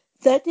fault,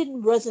 that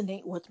didn't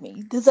resonate with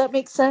me. Does that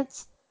make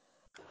sense?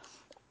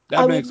 That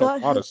I would makes a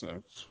not lot have, of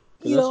sense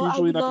because that's I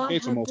usually would not the not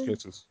case in have most been.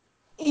 cases.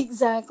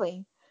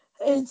 Exactly.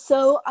 And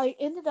so I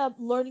ended up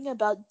learning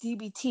about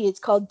DBT. It's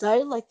called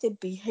dialectic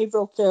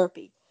behavioral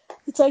therapy.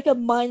 It's like a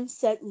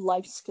mindset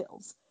life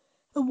skills.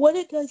 And what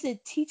it does,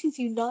 it teaches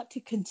you not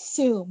to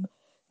consume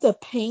the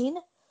pain,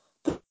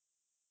 but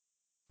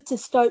to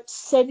start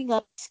setting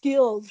up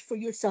skills for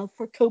yourself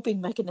for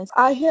coping mechanisms.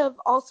 I have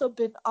also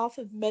been off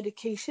of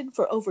medication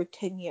for over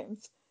 10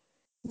 years.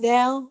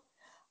 Now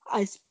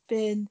I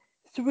spend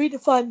 3 to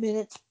 5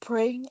 minutes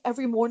praying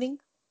every morning,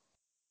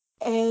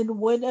 and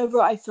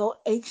whenever I feel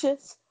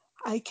anxious,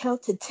 I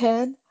count to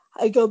 10.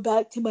 I go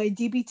back to my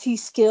DBT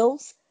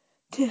skills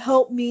to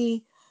help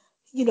me,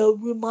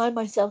 remind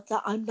myself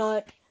that I'm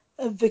not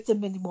a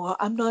victim anymore.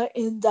 I'm not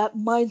in that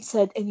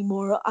mindset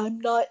anymore. I'm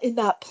not in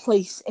that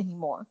place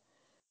anymore.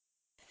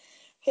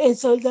 And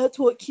so that's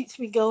what keeps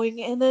me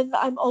going. And then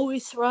I'm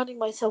always surrounding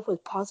myself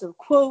with positive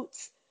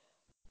quotes,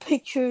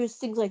 pictures,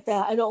 things like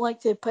that. I don't like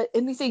to put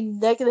anything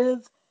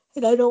negative,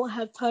 and I don't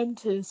have time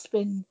to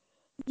spend,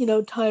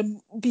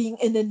 time being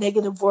in a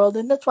negative world.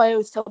 And that's why I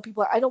always tell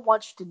people I don't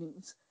watch the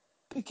news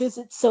because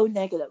it's so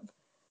negative.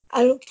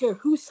 I don't care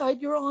whose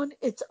side you're on,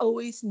 it's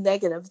always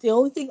negative. The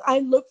only thing I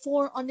look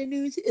for on the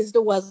news is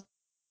the weather.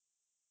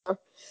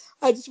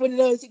 I just want to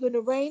know, is it going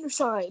to rain or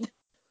shine?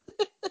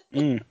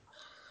 Mm.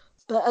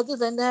 But other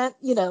than that,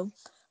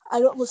 I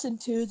don't listen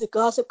to the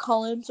gossip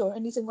columns or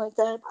anything like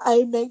that.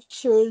 I make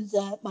sure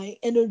that my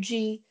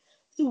energy,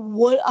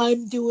 what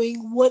I'm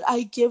doing, what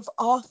I give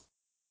off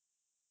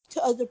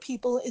to other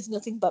people is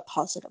nothing but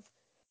positive.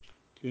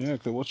 Yeah,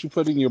 because what you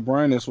put in your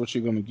brain is what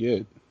you're gonna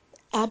get.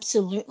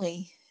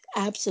 Absolutely.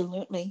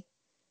 Absolutely.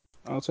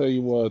 I'll tell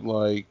you what,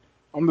 like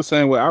I'm the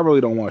same way. I really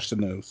don't watch the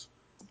news.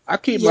 I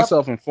keep Yep.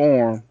 myself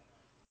informed,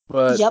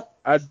 but Yep.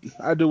 I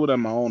I do it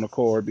on my own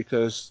accord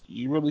because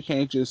you really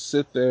can't just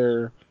sit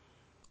there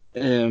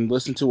and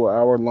listen to an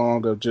hour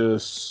long of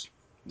just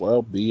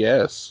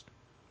BS.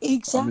 I mean,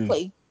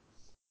 Exactly.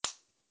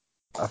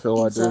 I feel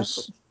like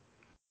Exactly.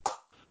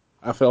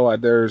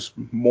 there's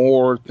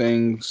more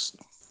things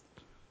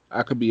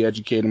I could be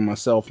educating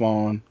myself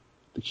on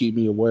to keep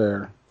me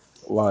aware.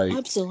 Like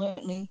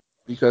Absolutely.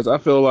 because I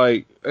feel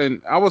like,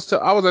 and I was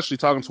actually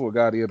talking to a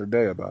guy the other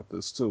day about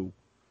this too.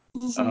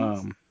 Hmm.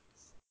 Um,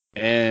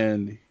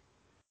 and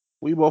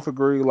we both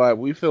agree like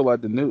we feel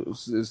like the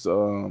news is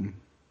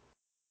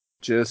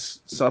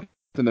just something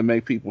to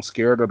make people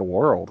scared of the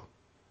world.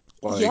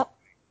 Like Yep.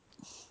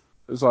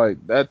 it's like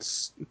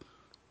that's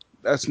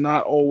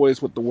not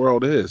always what the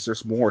world is.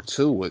 There's more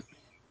to it.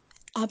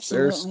 There's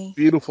Absolutely.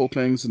 beautiful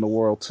things in the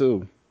world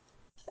too.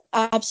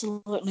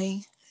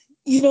 Absolutely.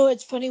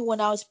 It's funny when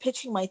I was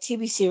pitching my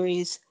TV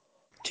series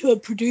to a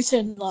producer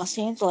in Los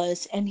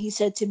Angeles, and he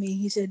said to me,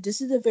 he said, "This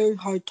is a very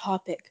hard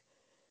topic."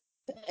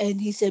 And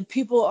he said,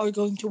 "People are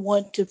going to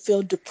want to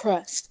feel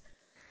depressed."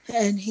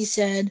 And he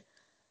said,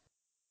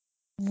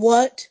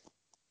 "What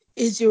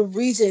is your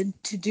reason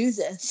to do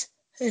this?"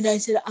 And I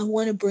said, "I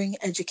want to bring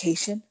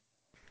education.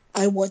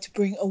 I want to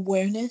bring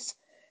awareness.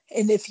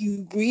 And if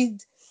you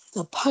read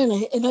the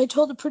pilot," and I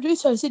told the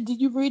producer, I said, "Did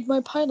you read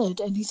my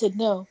pilot?" And he said,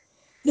 "No."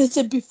 And I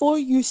said, "Before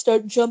you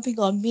start jumping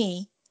on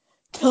me,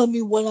 tell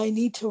me what I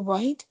need to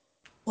write,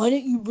 why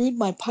don't you read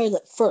my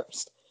pilot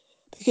first?"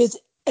 Because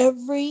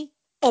every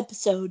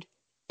episode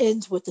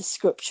ends with a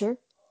scripture.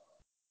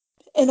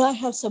 And I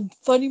have some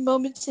funny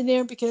moments in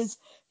there because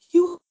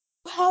you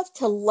have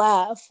to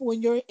laugh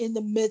when you're in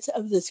the midst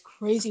of this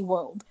crazy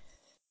world.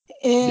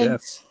 And,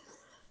 Yes.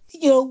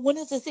 one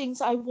of the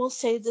things I will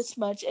say this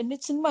much, and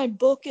it's in my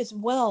book as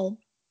well.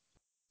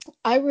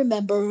 I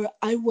remember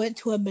I went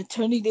to a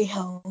maternity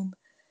home,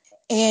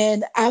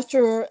 and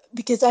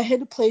because I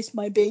had to place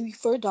my baby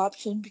for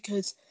adoption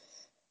because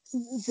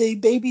the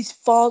baby's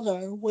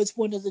father was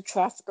one of the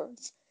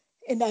traffickers,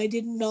 and I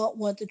did not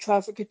want the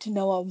trafficker to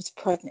know I was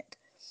pregnant.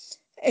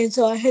 And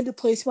so I had to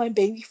place my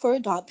baby for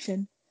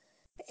adoption.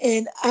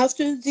 And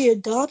after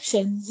the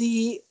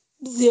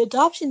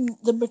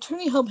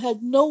maternity home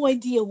had no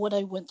idea what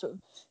I went through.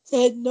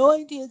 They had no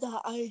idea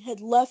that I had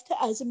left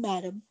as a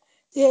madam.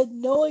 They had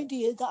no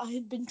idea that I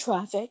had been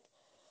trafficked.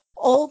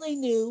 All they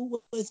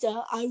knew was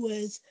that I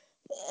was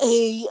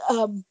a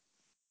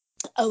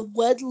a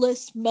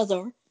wedless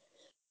mother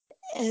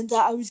and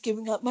that I was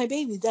giving up my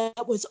baby.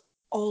 That was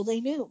all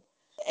they knew.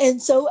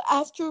 And so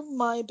after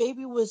my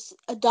baby was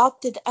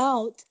adopted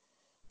out,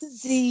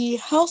 the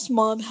house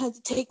mom had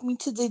to take me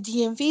to the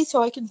DMV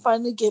so I can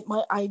finally get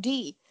my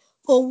ID.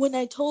 Well, when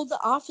I told the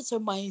officer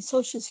my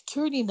social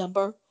security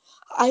number,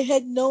 I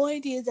had no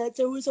idea that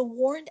there was a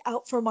warrant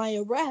out for my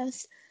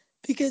arrest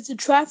because the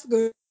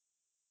traffickers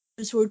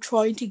were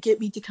trying to get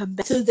me to come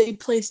back. So they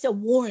placed a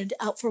warrant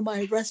out for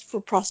my arrest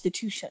for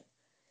prostitution.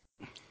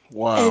 And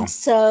Wow.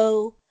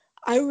 so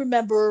I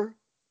remember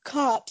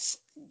cops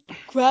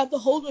grabbed a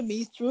hold of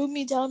me, threw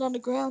me down on the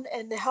ground,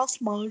 and the house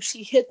mom,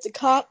 she hit the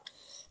cop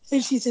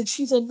and she said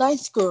she's a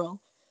nice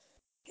girl.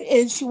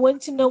 And she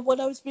wanted to know what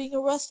I was being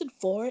arrested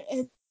for.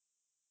 And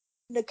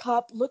the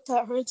cop looked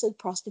at her and said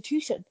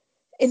prostitution.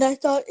 And I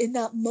thought in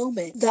that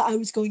moment that I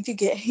was going to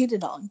get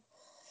hated on.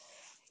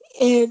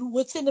 And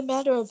within a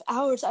matter of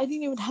hours, I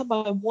didn't even have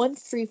my one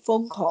free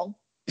phone call.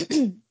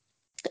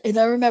 And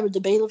I remember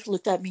the bailiff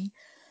looked at me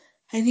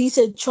and he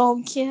said,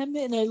 Chong Kim.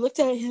 And I looked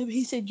at him.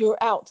 He said, you're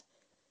out.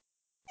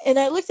 And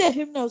I looked at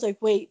him and I was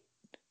like, wait,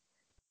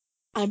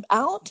 I'm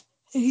out?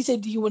 And he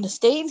said, do you want to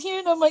stay in here?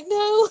 And I'm like,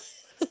 no.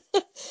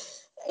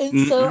 And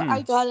so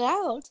I Mm-mm. got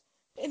out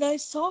and I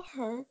saw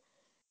her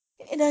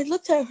and I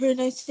looked at her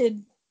and I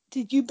said,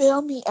 did you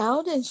bail me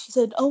out? And she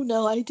said, oh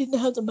no, I didn't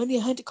have the money.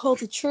 I had to call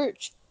the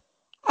church.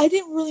 I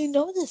didn't really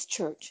know this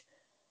church.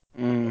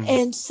 Mm.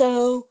 And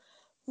so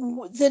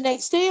the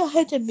next day I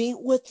had to meet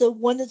with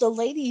one of the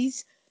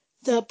ladies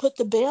that put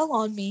the bail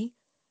on me.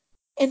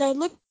 And I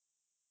looked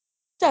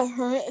at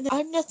her and I said,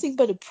 I'm nothing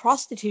but a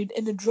prostitute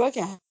and a drug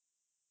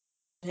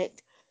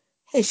addict.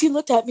 And she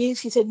looked at me and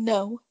she said,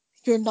 no,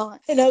 you're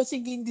not. And I was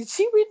thinking, did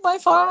she read my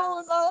file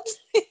or not?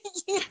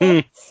 You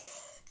know?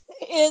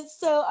 And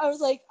so I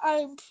was like,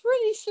 I'm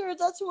pretty sure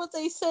that's what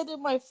they said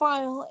in my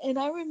file. And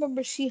I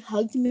remember she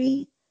hugged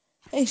me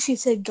and she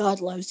said,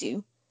 God loves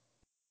you.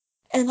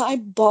 And I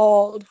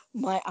bawled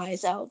my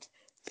eyes out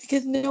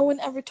because no one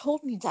ever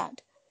told me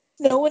that.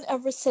 No one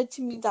ever said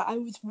to me that I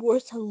was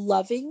worth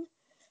loving.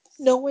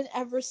 No one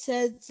ever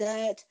said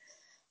that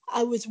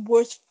I was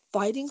worth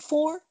fighting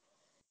for.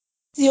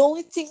 The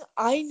only thing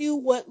I knew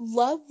what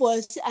love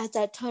was at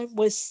that time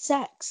was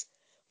sex.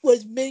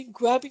 Was men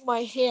grabbing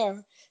my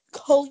hair,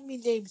 calling me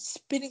names,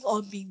 spitting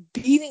on me,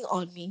 beating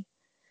on me,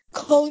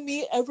 calling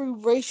me every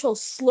racial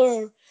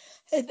slur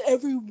and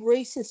every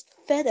racist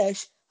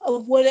fetish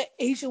of what an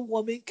Asian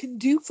woman can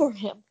do for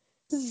him.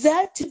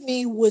 That to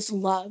me was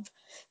love.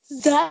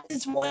 That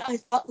is what I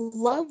thought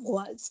love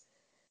was.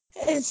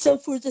 And so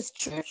for this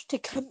church to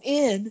come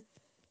in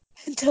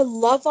and to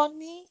love on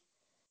me,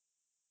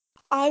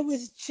 I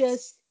was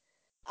just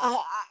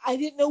I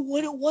didn't know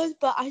what it was,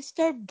 but I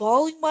started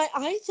bawling my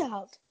eyes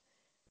out.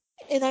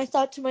 And I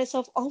thought to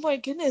myself, oh my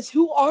goodness,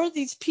 who are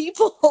these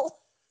people?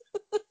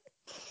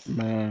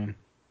 Man.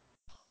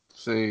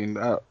 See,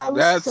 I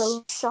was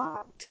so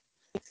shocked.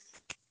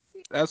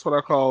 that's what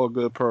I call a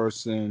good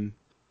person.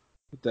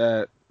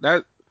 That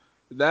that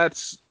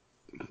that's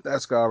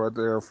that's God right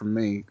there for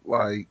me.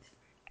 Like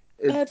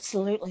it,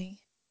 Absolutely.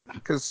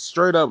 because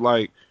straight up,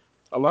 like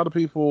a lot of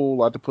people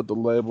like to put the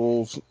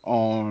labels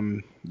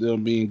on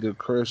them being good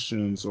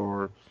Christians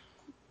or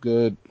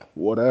good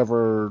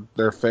whatever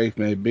their faith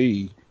may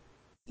be,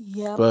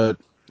 Yep. but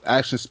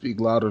actions speak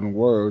louder than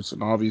words,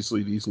 and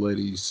obviously these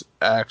ladies'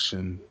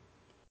 action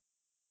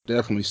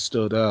definitely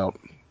stood out.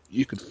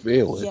 You could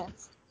feel it.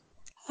 Yes.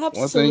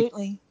 One thing,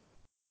 Absolutely.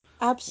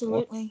 one,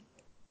 Absolutely.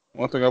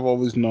 one thing I've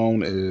always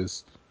known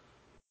is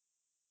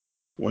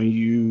when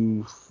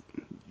you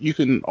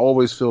can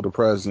always feel the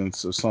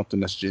presence of something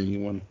that's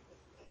genuine,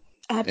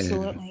 and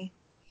Absolutely.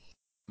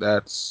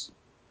 that's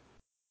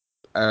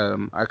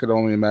I could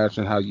only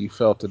imagine how you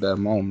felt at that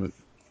moment,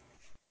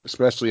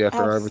 especially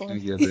after everything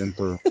you have Absolutely. been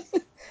through.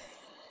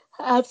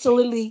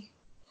 Absolutely.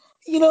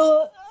 You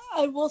know,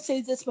 I will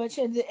say this much,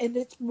 and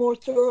it's more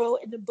thorough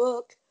in the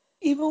book.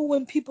 Even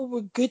when people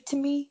were good to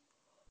me,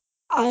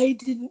 I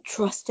didn't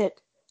trust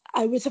it.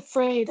 I was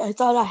afraid. I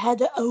thought I had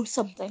to owe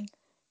something.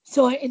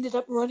 So I ended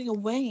up running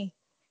away,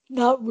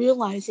 not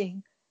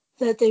realizing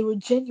that they were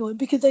genuine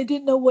because I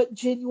didn't know what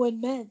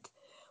genuine meant.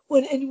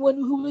 When anyone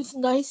who was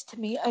nice to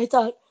me, I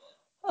thought,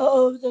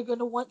 oh, they're going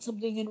to want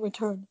something in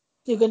return.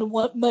 They're going to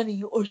want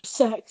money or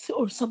sex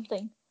or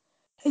something.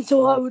 And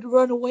so I would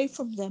run away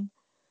from them,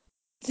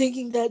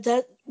 thinking that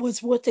that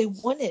was what they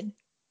wanted.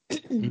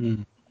 And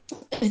Mm.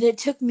 it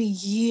took me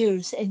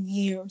years and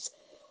years.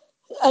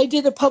 I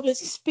did a public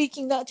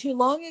speaking not too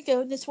long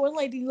ago, and this one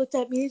lady looked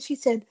at me and she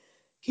said,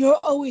 "You're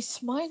always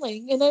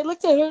smiling." And I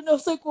looked at her and I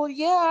was like, "Well,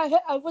 yeah,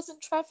 I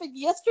wasn't trafficked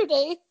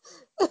yesterday,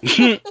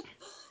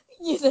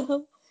 you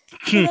know."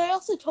 But I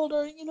also told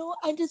her,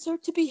 I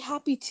deserve to be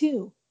happy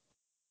too.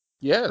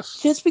 Yes.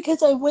 Just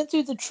because I went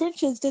through the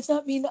trenches does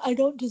not mean I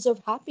don't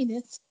deserve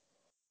happiness.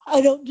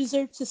 I don't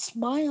deserve to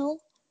smile,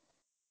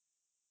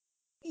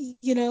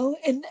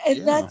 and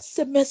Yeah. that's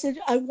the message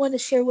I want to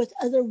share with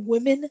other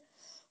women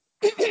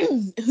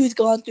who's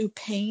gone through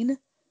pain.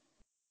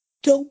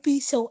 Don't be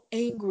so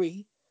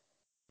angry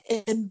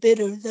and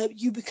bitter that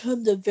you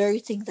become the very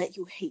thing that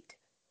you hate.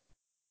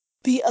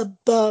 Be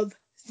above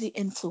the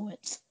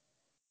influence.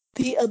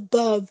 Be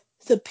above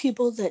the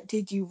people that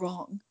did you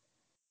wrong.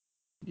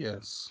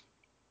 Yes.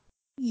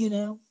 You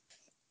know,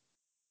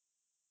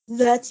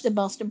 that's the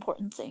most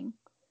important thing.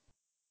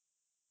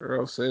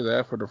 Girl, say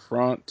that for the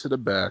front to the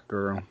back,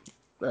 girl.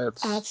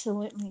 That's,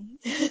 Absolutely.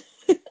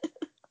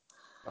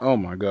 oh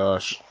my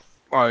gosh.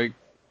 Like,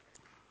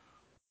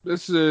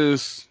 this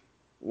is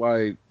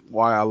like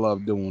why I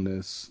love doing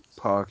this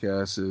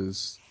podcast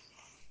is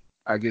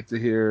I get to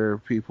hear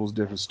people's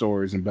different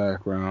stories and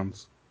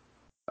backgrounds.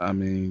 I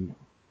mean,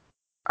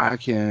 I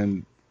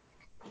can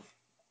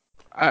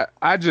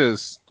I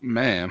just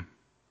man,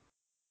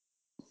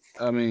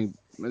 I mean,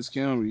 Miss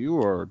Kim,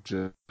 you are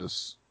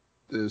just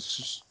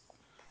this.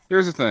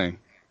 Here's the thing.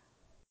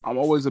 I'm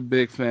always a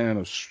big fan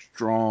of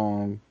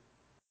strong,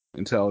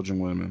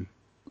 intelligent women.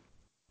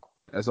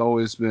 That's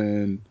always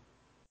been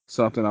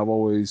something I've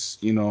always,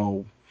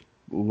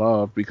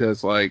 loved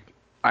because like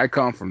I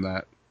come from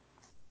that.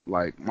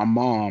 Like my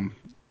mom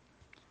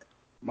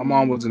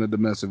was in a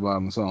domestic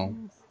violence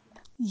home.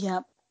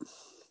 Yep.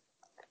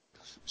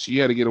 She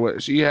had to get away.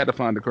 She had to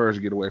find the courage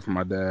to get away from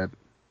my dad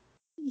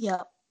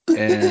Yep.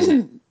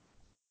 and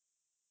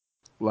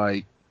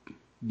like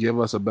give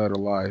us a better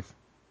life.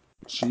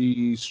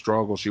 She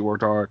struggled. She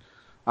worked hard.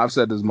 I've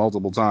said this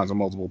multiple times on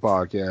multiple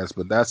podcasts,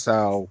 but that's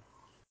how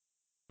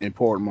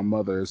important my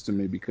mother is to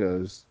me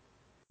because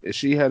if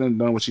she hadn't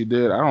done what she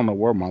did, I don't know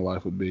where my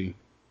life would be.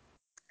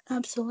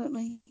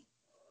 Absolutely.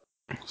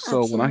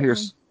 So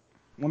Absolutely.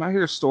 when I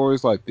hear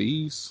stories like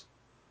these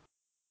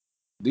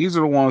are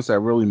the ones that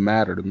really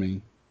matter to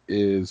me.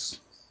 Is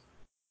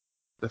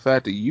the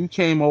fact that you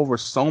came over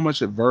so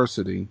much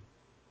adversity,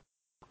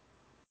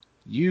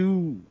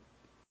 you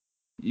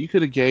you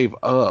could have gave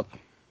up,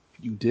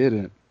 you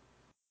didn't,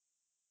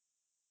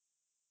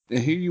 and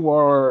here you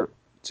are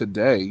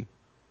today,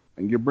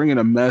 and you're bringing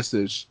a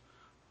message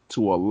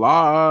to a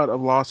lot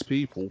of lost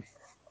people,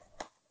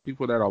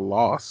 people that are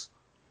lost,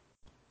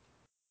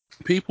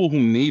 people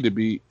who need to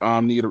be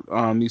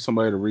need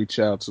somebody to reach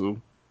out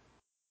to,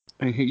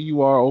 and here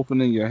you are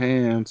opening your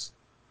hands,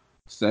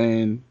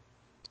 saying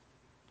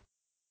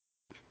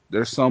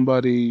there's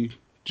somebody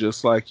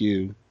just like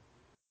you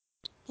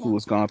who Yep.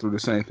 has gone through the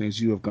same things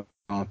you have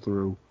gone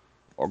through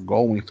or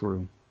going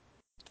through,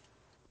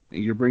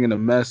 and you're bringing a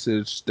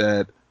message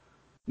that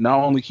not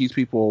only keeps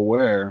people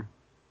aware,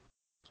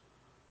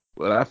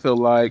 but I feel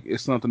like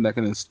it's something that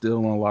can instill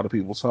in a lot of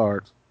people's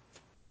hearts.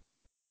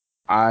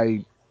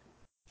 I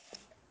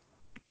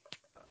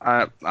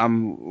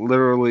I'm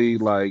literally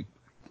like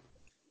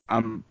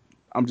I'm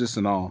I'm just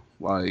in awe.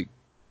 Like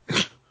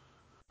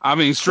I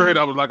mean straight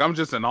Yeah. up like I'm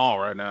just in awe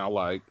right now.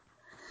 Like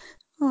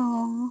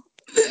Oh.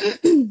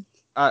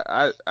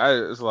 I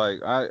it's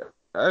like I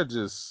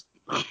just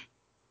But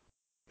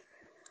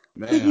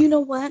man. you know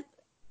what?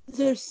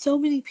 There's so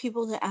many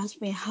people that ask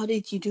me, how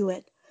did you do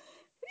it?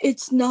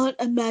 It's not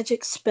a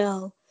magic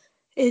spell.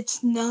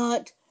 It's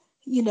not,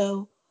 you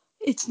know,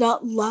 it's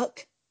not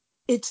luck.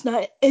 It's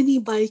not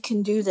anybody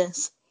can do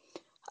this.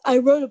 I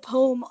wrote a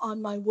poem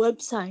on my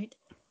website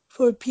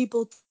for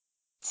people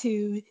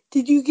to.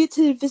 Did you get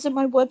to visit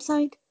my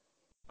website?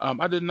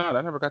 I did not.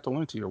 I never got the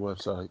link to your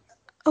website.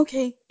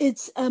 Okay,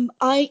 it's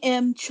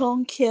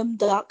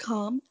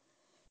iamchongkim.com.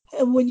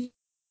 And when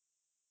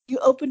you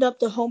open up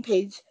the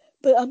homepage,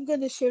 but I'm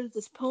going to share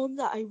this poem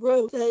that I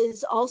wrote that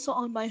is also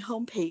on my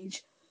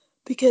homepage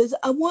because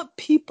I want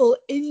people,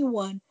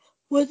 anyone,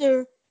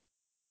 whether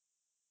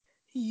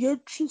your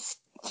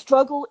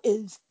struggle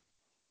is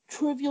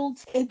trivial,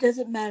 it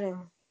doesn't matter.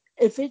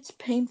 If it's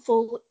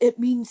painful, it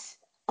means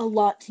a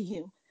lot to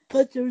you.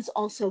 But there's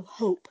also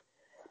hope.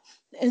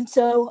 And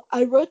so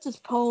I wrote this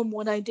poem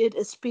when I did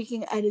a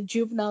speaking at a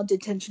juvenile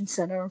detention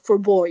center for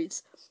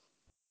boys,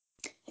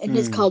 and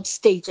it's Hmm. called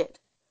Stage It.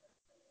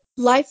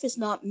 Life is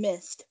not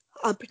missed,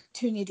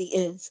 opportunity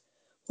is.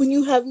 When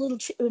you have little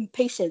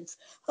impatience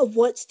of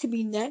what's to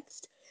be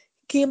next,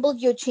 gamble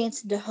your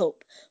chance into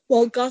hope,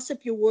 while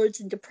gossip your words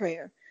into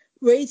prayer.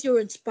 Raise your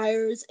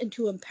inspirers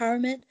into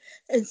empowerment,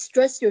 and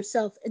stress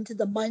yourself into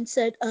the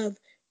mindset of,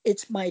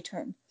 it's my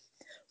turn.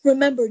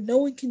 Remember, no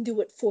one can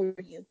do it for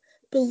you.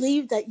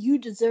 Believe that you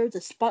deserve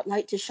the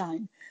spotlight to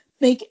shine.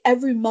 Make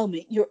every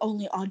moment your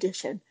only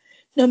audition.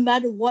 No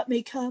matter what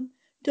may come,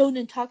 don't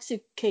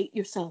intoxicate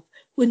yourself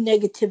with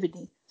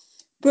negativity.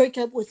 Break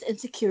up with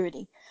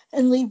insecurity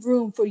and leave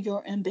room for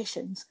your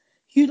ambitions.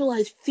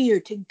 Utilize fear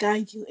to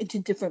guide you into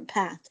different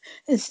paths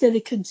instead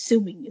of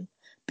consuming you.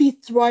 Be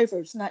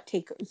thrivers, not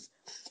takers.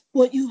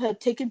 What you have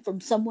taken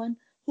from someone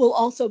will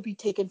also be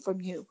taken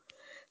from you.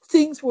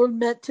 Things were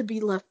meant to be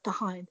left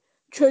behind.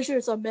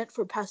 Treasures are meant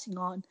for passing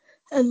on,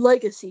 and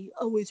legacy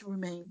always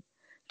remain.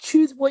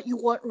 Choose what you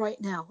want right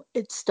now.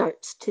 It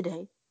starts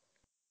today.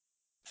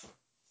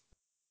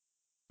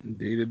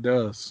 Indeed it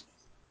does.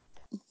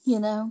 You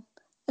know?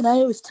 And I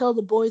always tell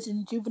the boys in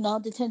the juvenile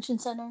detention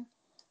center,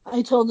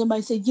 I told them,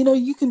 I said,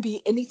 you can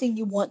be anything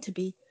you want to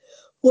be.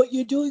 What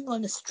you're doing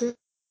on the street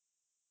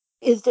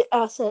is the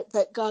asset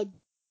that God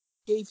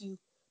gave you.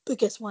 But But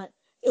guess what?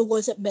 It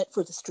wasn't meant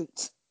for the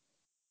streets.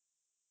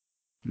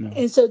 No.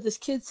 And so this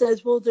kid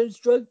says, well, there's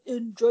drug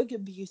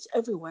abuse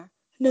everywhere.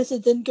 And I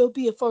said, then go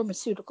be a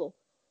pharmaceutical.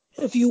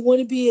 If you want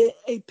to be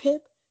a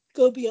pimp,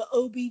 go be an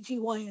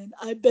OBGYN.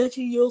 I bet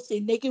you'll see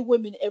naked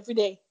women every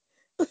day.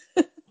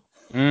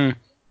 Mm.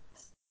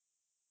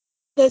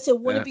 I said,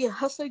 want to That, be a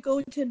hustler, go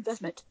into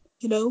investment.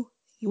 You know,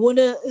 you want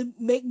to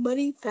make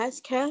money,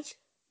 fast cash,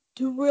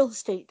 do real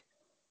estate.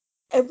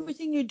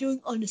 Everything you're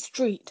doing on the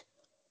street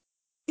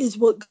is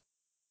what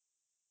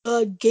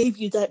God gave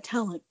you that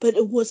talent, but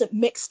it wasn't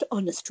mixed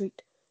on the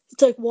street.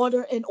 It's like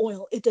water and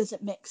oil, it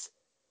doesn't mix.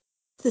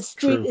 The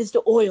street true. is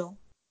the oil,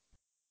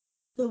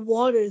 the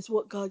water is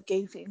what God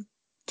gave you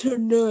to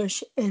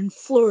nourish and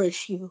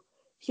flourish you,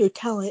 your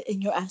talent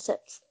and your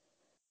assets.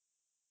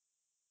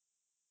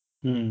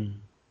 Hmm.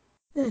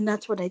 And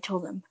that's what I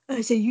told them.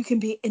 I said, you can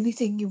be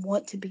anything you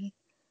want to be.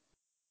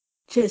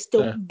 Just That,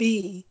 don't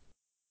be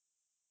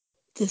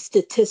the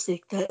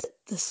statistic that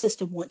the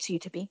system wants you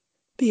to be.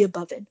 Be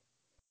above it.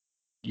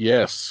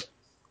 yes.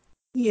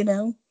 You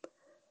know?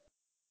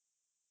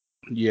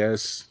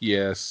 Yes.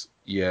 Yes.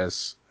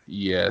 Yes.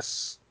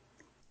 Yes.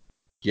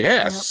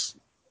 Yeah. Yes.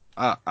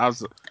 I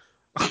was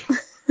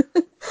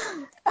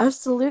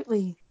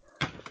Absolutely.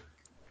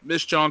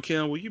 Miss John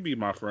Kim. Will you be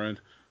my friend?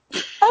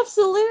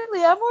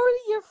 Absolutely. I'm already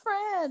your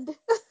friend.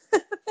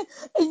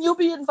 And you'll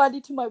be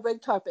invited to my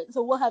red carpet,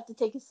 so we'll have to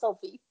take a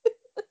selfie.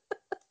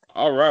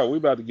 All right, we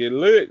about to get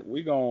lit.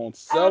 We gonna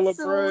celebrate.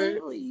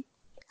 Absolutely.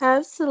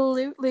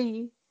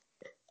 Absolutely.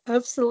 Oh,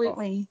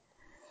 Absolutely.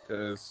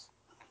 cause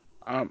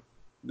I'm.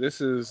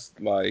 This is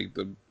like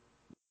the.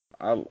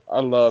 I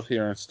love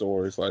hearing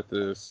stories like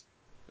this.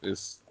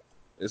 It's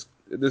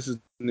this is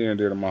near and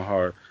dear to my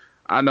heart.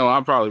 I know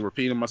I'm probably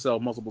repeating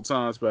myself multiple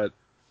times, but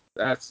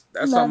that's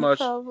how Not a much,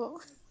 problem.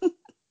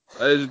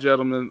 ladies and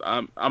gentlemen.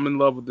 I'm in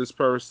love with this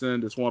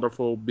person, this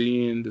wonderful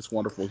being, this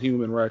wonderful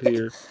human right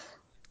here.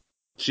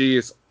 She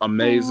is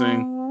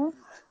amazing.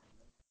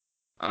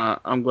 Aww.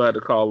 I'm glad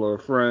to call her a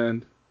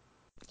friend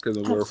because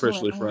we're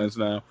officially Absolutely. friends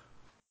now.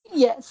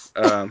 Yes.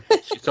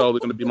 She's totally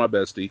going to be my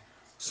bestie.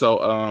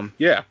 So,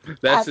 yeah,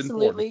 that's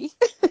important. Absolutely.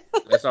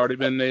 That's already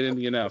been made in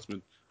the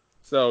announcement.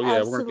 So, yeah,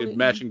 we're going to get Absolutely.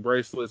 matching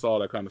bracelets, all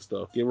that kind of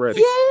stuff. Get ready.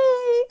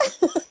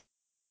 Yay!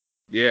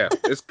 Yeah,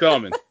 it's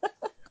coming.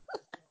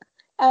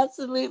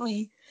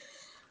 Absolutely.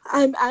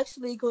 I'm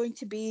actually going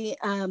to be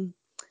I'm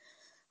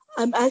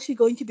actually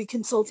going to be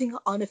consulting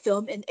on a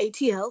film in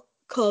ATL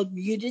called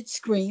Muted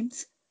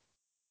Screams.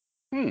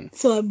 Hmm.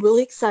 So I'm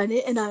really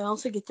excited, and I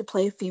also get to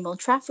play a female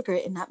trafficker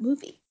in that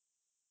movie.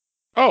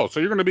 Oh, so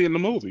you're going to be in the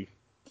movie.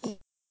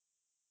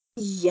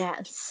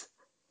 Yes.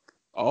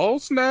 Oh,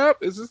 snap.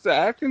 Is this the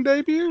acting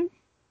debut?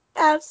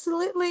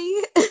 Absolutely.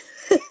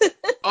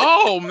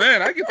 Oh,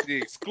 man, I get the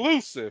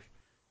exclusive.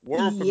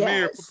 World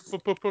premiere. Yes.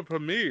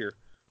 Premiere.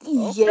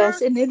 Okay.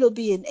 Yes, and it'll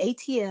be in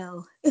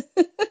ATL.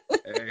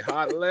 Hey,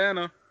 hot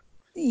Atlanta.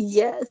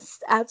 Yes,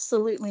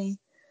 absolutely.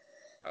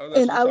 I was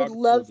And actually I would talking to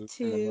a love dude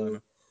from to,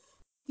 Atlanta.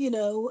 you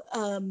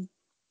know,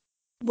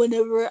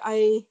 whenever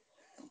I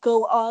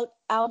go out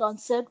on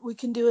set, we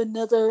can do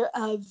another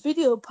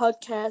video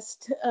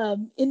podcast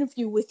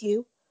interview with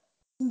you.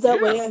 That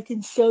Yeah. way, I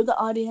can show the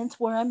audience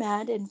where I'm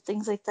at and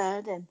things like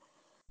that. And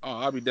Oh,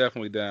 I'll be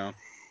definitely down.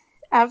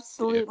 Yeah.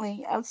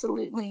 absolutely,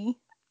 absolutely.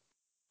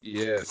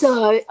 Yes.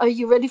 So, are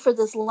you ready for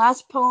this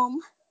last poem?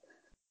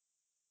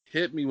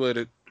 Hit me with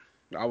it.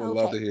 I would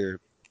love to Okay. hear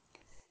it.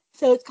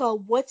 So it's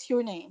called "What's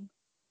Your Name?"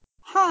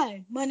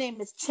 Hi, my name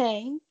is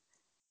Chong,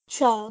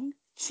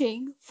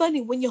 Ching.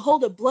 Funny when you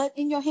hold a blunt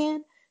in your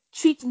hand,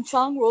 Cheech and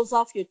Chong rolls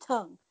off your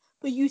tongue.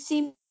 But you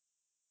see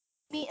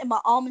me in my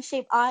almond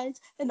shaped eyes,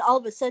 and all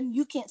of a sudden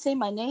you can't say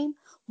my name.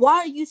 Why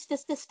are you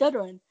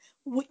stuttering?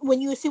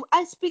 When you assume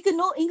I speak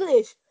no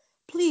English,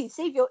 please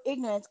save your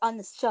ignorance on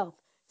the shelf.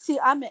 See,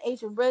 I'm an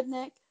Asian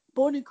redneck,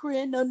 born in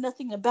Korea, know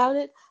nothing about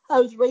it. I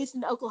was raised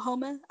in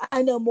Oklahoma.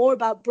 I know more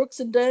about Brooks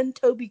and Dunn,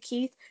 Toby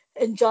Keith,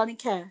 and Johnny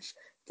Cash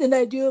than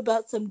I do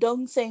about some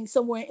dong saying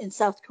somewhere in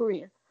South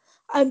Korea.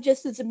 I'm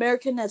just as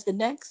American as the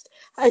next.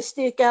 I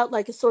stick out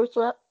like a sore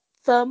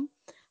thumb,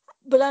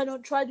 but I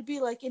don't try to be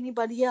like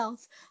anybody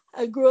else.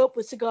 I grew up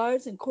with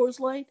cigars and Coors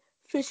Light,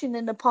 fishing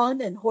in the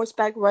pond, and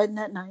horseback riding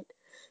at night.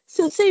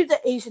 So save the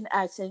Asian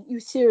accent. You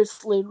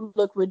seriously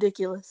look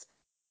ridiculous.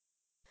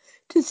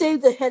 To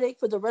save the headache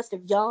for the rest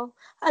of y'all,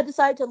 I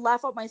decided to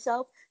laugh at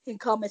myself and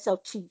call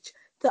myself Cheech,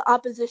 the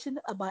opposition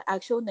of my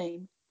actual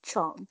name,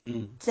 Chong.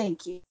 Mm.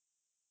 Thank you.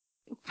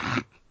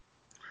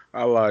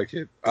 I like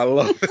it. I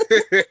love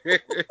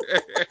it.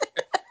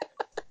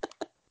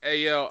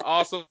 Hey, yo.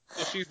 Also,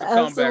 she's the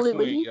comeback queen,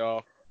 Absolutely.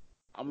 y'all.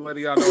 I'm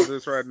letting y'all know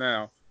this right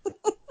now.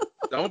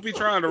 Don't be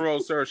trying to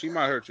roast her. She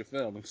might hurt your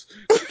feelings.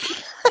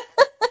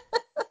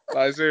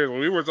 Like, seriously,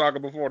 we were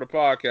talking before the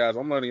podcast.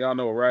 I'm letting y'all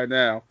know right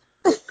now.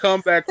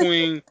 Comeback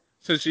queen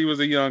since she was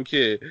a young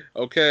kid.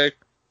 Okay?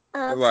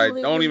 Like,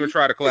 don't even Absolutely.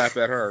 try to clap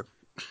at her.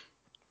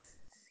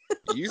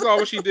 You saw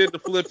what she did to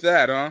flip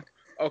that, huh?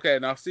 Okay,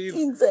 now see,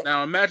 Exactly.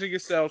 now imagine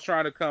yourself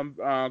trying to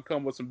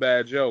come with some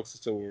bad jokes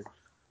to her.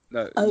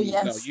 No, Oh, you,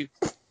 no, yes. you.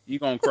 You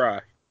gonna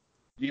cry.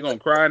 You gonna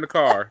cry in the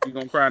car. You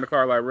gonna cry in the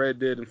car like Red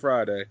did in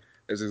Friday.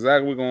 That's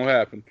exactly what's gonna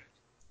happen.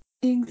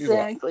 He's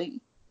like,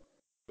 Exactly.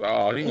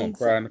 oh, he gonna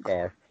cry in the Exactly.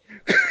 car.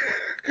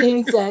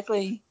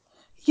 Exactly.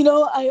 You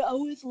know, I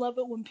always love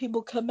it when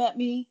people come at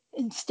me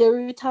and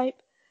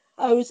stereotype.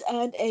 I was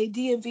at a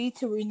DMV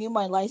to renew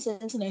my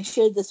license and I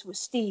shared this with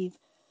Steve.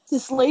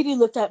 This lady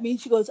looked at me and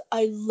she goes,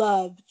 I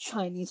love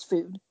Chinese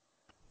food.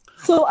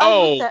 So I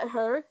looked Oh at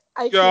her.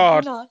 I kid you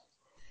God. not.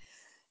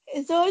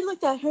 And so I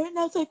looked at her and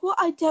I was like, well,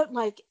 I don't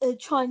like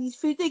Chinese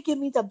food. They give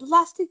me the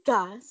blasted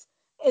gas.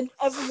 And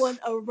everyone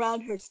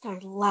around her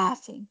started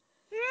laughing.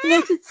 And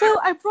I said, so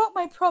I brought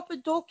my proper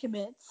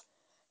documents.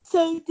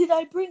 So did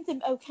I bring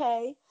them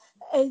okay?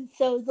 And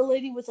so the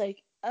lady was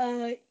like,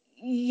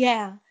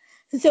 yeah.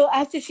 And so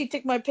after she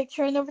took my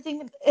picture and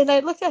everything, and I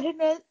looked at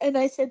her and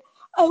I said,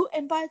 oh,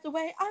 and by the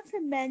way, I'm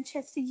from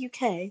Manchester,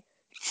 UK.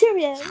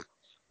 Cheerio.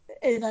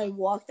 And I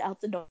walked out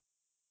the door.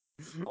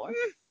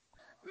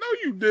 No,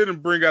 you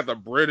didn't bring out the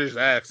British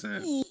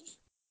accent.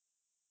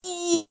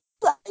 Yes,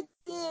 I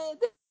did.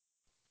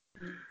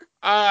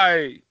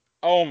 I.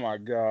 Oh my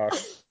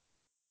gosh.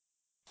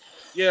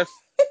 Yes.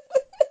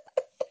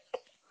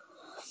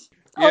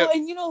 Oh, Yep.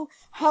 and you know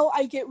how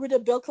I get rid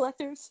of bill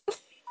collectors?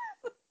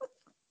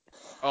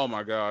 Oh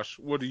my gosh.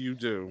 What do you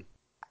do?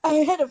 I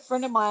had a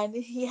friend of mine,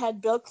 he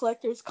had bill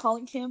collectors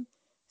calling him.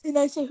 And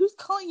I said, who's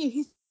calling you?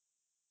 He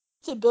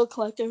said, bill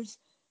collectors.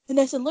 And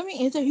I said, let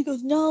me answer. He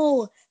goes,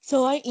 no.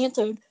 So I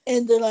answered.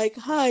 And they're like,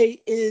 hi,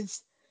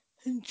 is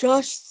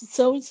Josh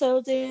so and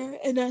so there?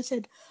 And I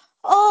said,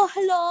 oh,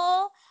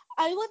 hello.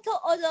 I want to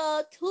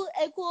order two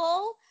egg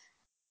roll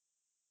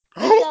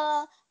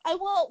and I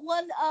want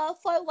one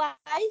fried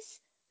rice.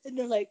 And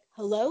they're like,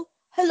 hello?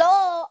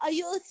 Hello, are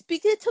you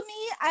speaking to me?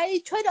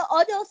 I tried to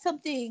order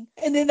something.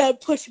 And then I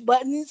push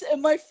buttons,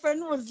 and my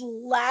friend was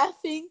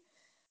laughing.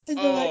 And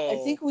they're like, I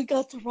Oh think we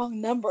got the wrong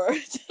number.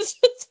 That's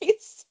what they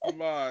said.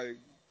 my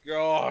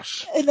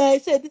gosh. And I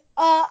said,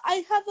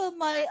 I have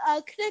my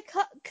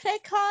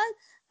credit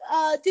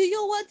card. Do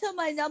you want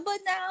my number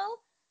now?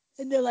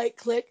 And they're like,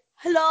 click,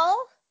 hello?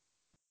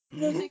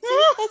 And I was like,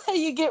 see, that's how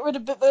you get rid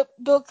of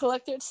bill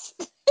collectors.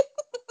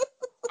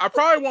 I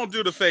probably won't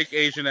do the fake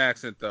Asian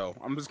accent though.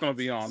 I'm just gonna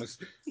be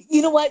honest.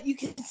 You know what? You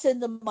can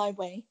send them my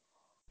way.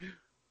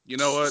 You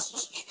know what?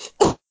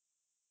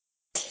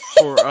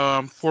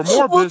 For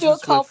more We'll do a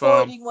business call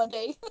forwarding one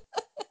day.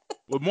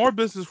 with more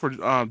business for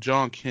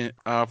John Kim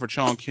for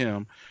Chong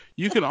Kim,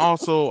 you can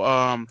also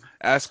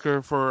ask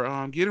her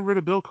for getting rid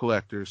of bill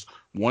collectors.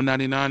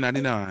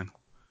 $199.99.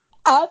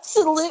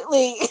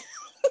 Absolutely.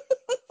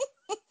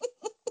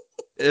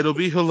 It'll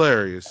be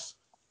hilarious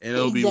and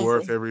it'll be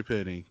worth Exactly. every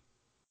penny.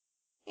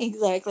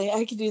 Exactly.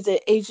 I can do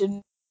the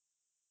Asian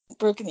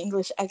broken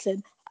English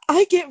accent.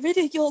 I get rid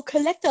of your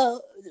collector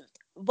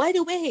right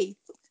away.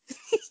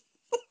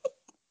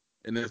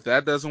 And if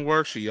that doesn't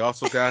work, she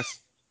also got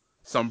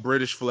some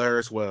British flair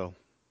as well.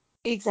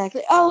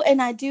 Exactly. Oh,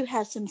 and I do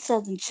have some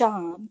Southern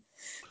charm.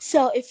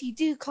 So if you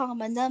do call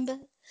my number,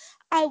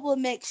 I will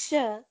make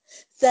sure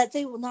that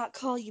they will not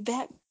call you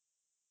back,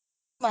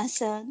 my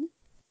son.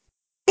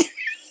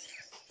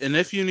 And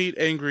if you need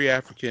angry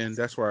African,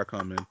 that's where I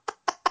come in.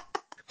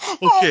 I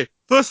Okay,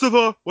 first of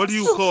all, what do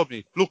you absolutely call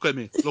me? Look at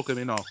me. Look at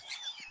me now.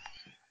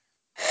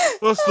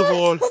 First of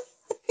all,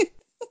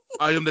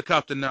 I am the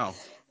captain now.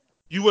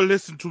 You will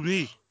listen to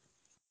me,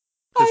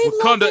 because I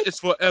love Wakanda it. is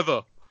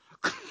forever.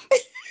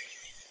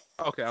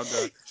 Okay, I'm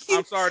done.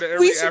 I'm sorry to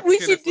we every should we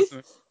African should that's do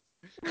listening.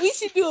 we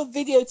should do a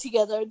video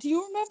together. Do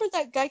you remember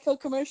that Geico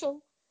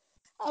commercial?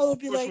 I would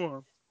be Which like,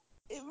 one?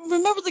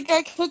 remember the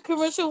Geico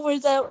commercial where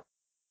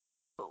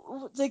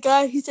the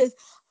guy he says,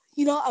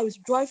 you know, I was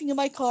driving in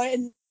my car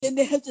and then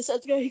they have this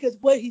other guy. He goes,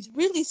 what he's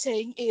really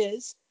saying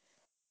is,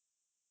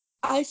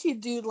 I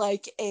should do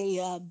like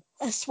a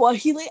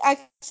Swahili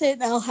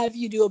accent, and I'll have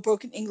you do a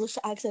broken English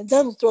accent.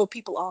 That'll throw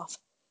people off.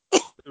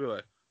 They'll be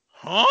like,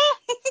 huh?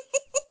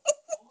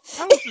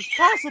 How is this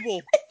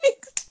possible?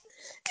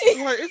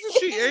 Why isn't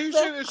she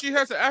Asian and Exactly. she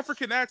has an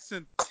African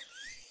accent?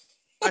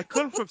 I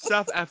come from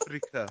South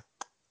Africa.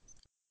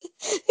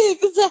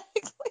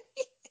 Exactly.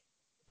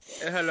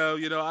 And hello,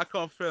 I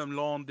come from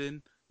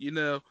London,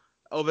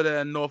 over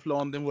there in North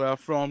London where I'm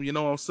from, you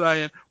know what I'm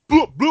saying?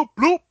 Bloop, bloop,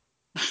 bloop.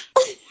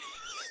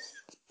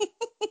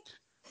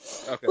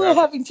 Okay, We're that was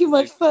having too the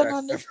much biggest fun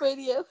on accent. this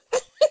radio.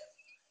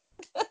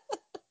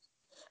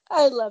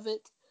 I love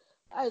it.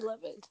 I love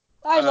it.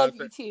 I Uh, love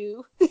you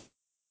too.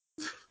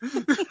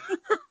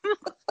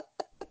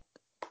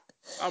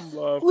 I'm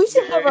love. We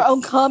should have Yeah, our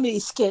own comedy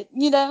skit,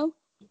 you know?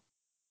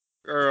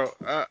 girl.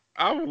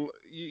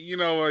 You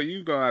know what?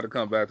 You gonna have to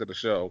come back to the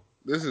show.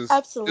 This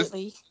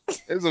Absolutely.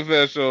 it's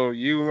official.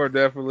 You are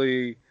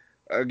definitely,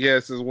 I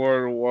guess, is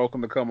more than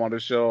welcome to come on the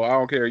show. I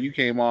don't care. You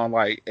came on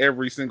like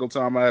every single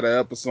time I had an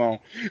episode.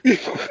 You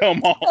can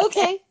come on.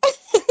 Okay.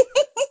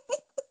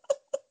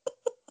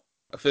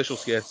 Official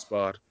sketch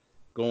spot.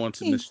 Going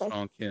to Miss Exactly.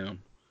 Chong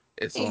Kim.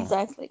 It's on.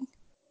 Exactly.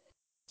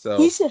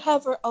 We So should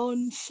have our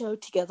own show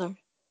together.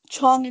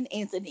 Chong and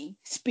Anthony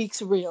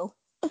speaks real.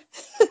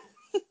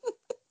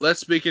 let's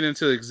speak it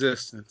into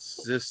existence.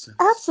 Existence.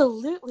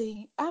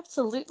 Absolutely.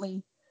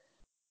 Absolutely.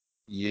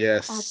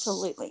 Yes.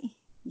 Absolutely.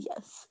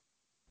 Yes.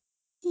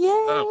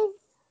 Oh,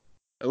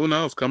 Yay. who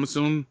knows? Coming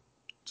soon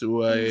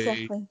to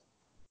Exactly.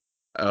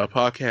 a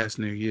podcast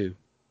near you.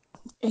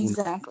 Who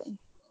Exactly.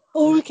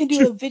 Or we can do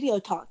knows? a video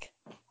talk.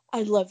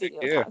 I love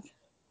video Yeah, talk.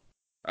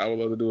 I would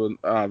love to do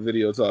a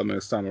video talk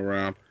next time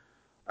around.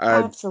 I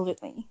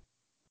Absolutely.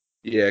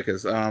 Yeah,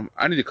 because I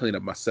need to clean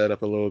up my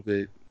setup a little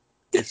bit.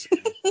 It's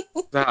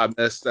a hot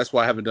mess. That's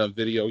why I haven't done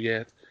video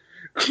yet.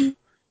 I'm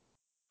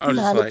just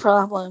Not a like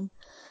problem.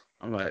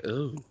 I'm like,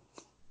 oh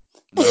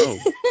no.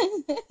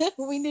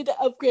 We need to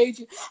upgrade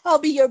you. I'll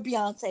be your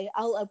Beyonce.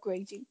 I'll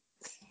upgrade you.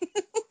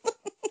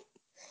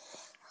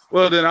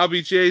 Well then I'll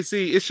be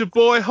JC. It's your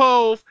boy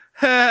Hove.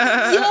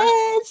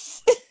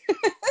 Yes.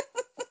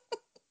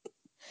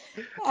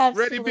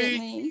 Ready, B?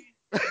 Absolutely.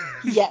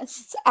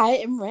 Yes, I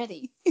am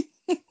ready.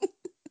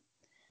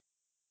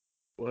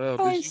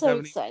 Well, I'm did you so have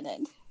any?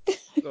 excited.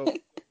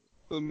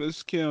 So,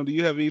 Miss Kim, do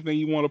you have anything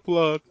you want to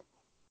plug?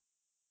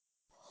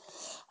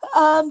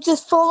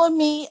 Just follow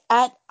me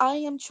at I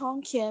am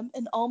Chong Kim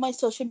and all my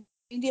social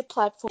media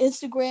platforms: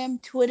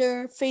 Instagram,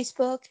 Twitter,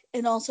 Facebook,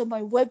 and also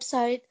my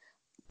website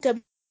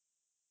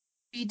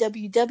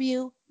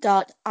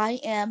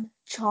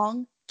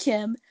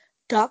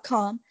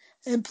www.iamchongkim.com.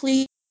 And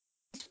please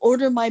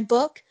order my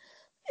book.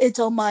 It's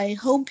on my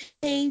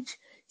homepage.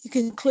 You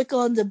can click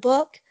on the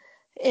book.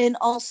 And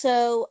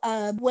also,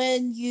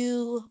 when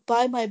you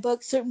buy my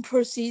book, certain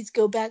proceeds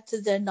go back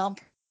to the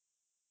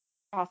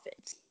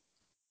nonprofits.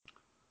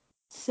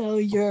 So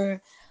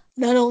you're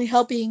not only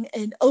helping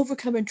an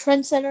overcoming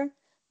trendsetter,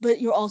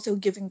 but you're also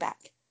giving back.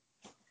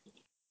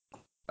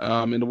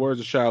 In the words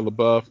of Shia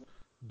LaBeouf,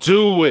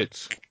 do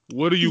it.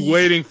 What are you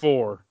waiting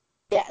for?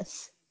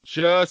 Yes.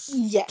 Just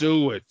Yes.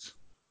 do it.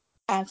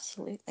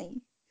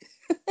 Absolutely.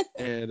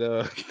 And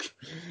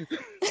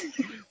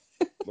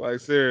like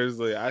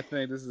seriously, I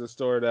think this is a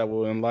story that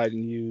will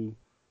enlighten you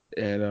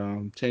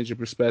and change your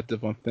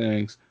perspective on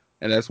things.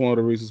 And that's one of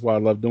the reasons why I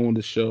love doing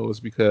this show is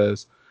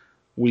because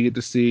we get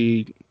to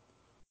see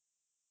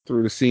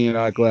through the seeing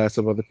eye glass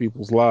of other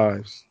people's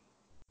lives.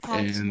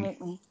 And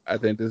Absolutely. I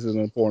think this is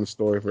an important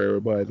story for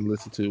everybody to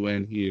listen to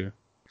and hear.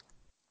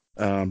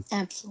 Um,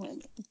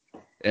 Absolutely.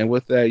 and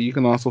with that, you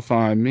can also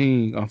find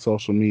me on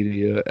social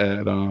media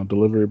at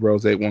Delivery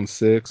Bros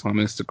 816 on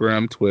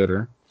Instagram,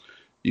 Twitter.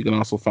 You can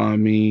also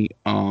find me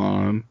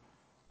on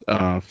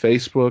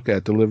Facebook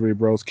at Delivery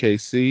Bros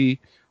KC,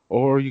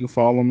 or you can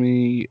follow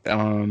me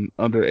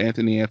under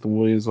Anthony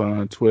Williams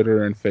on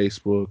Twitter and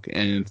Facebook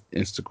and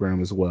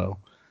Instagram as well.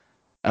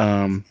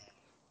 Um,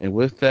 and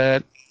with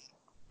that,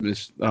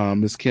 Miss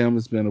Kim,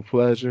 it's been a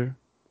pleasure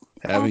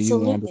having you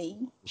on the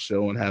Absolutely.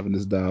 show and having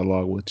this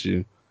dialogue with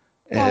you.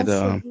 And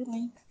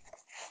Absolutely.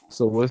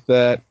 so with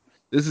that,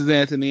 this is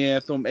Anthony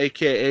Anthem,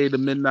 aka the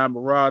Midnight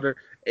Marauder,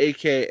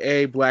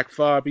 aka Black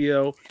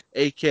Fabio,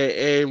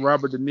 aka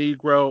Robert the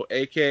Negro,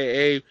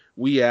 aka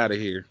We Out of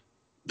Here.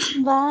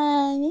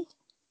 Bye.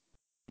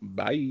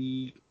 Bye.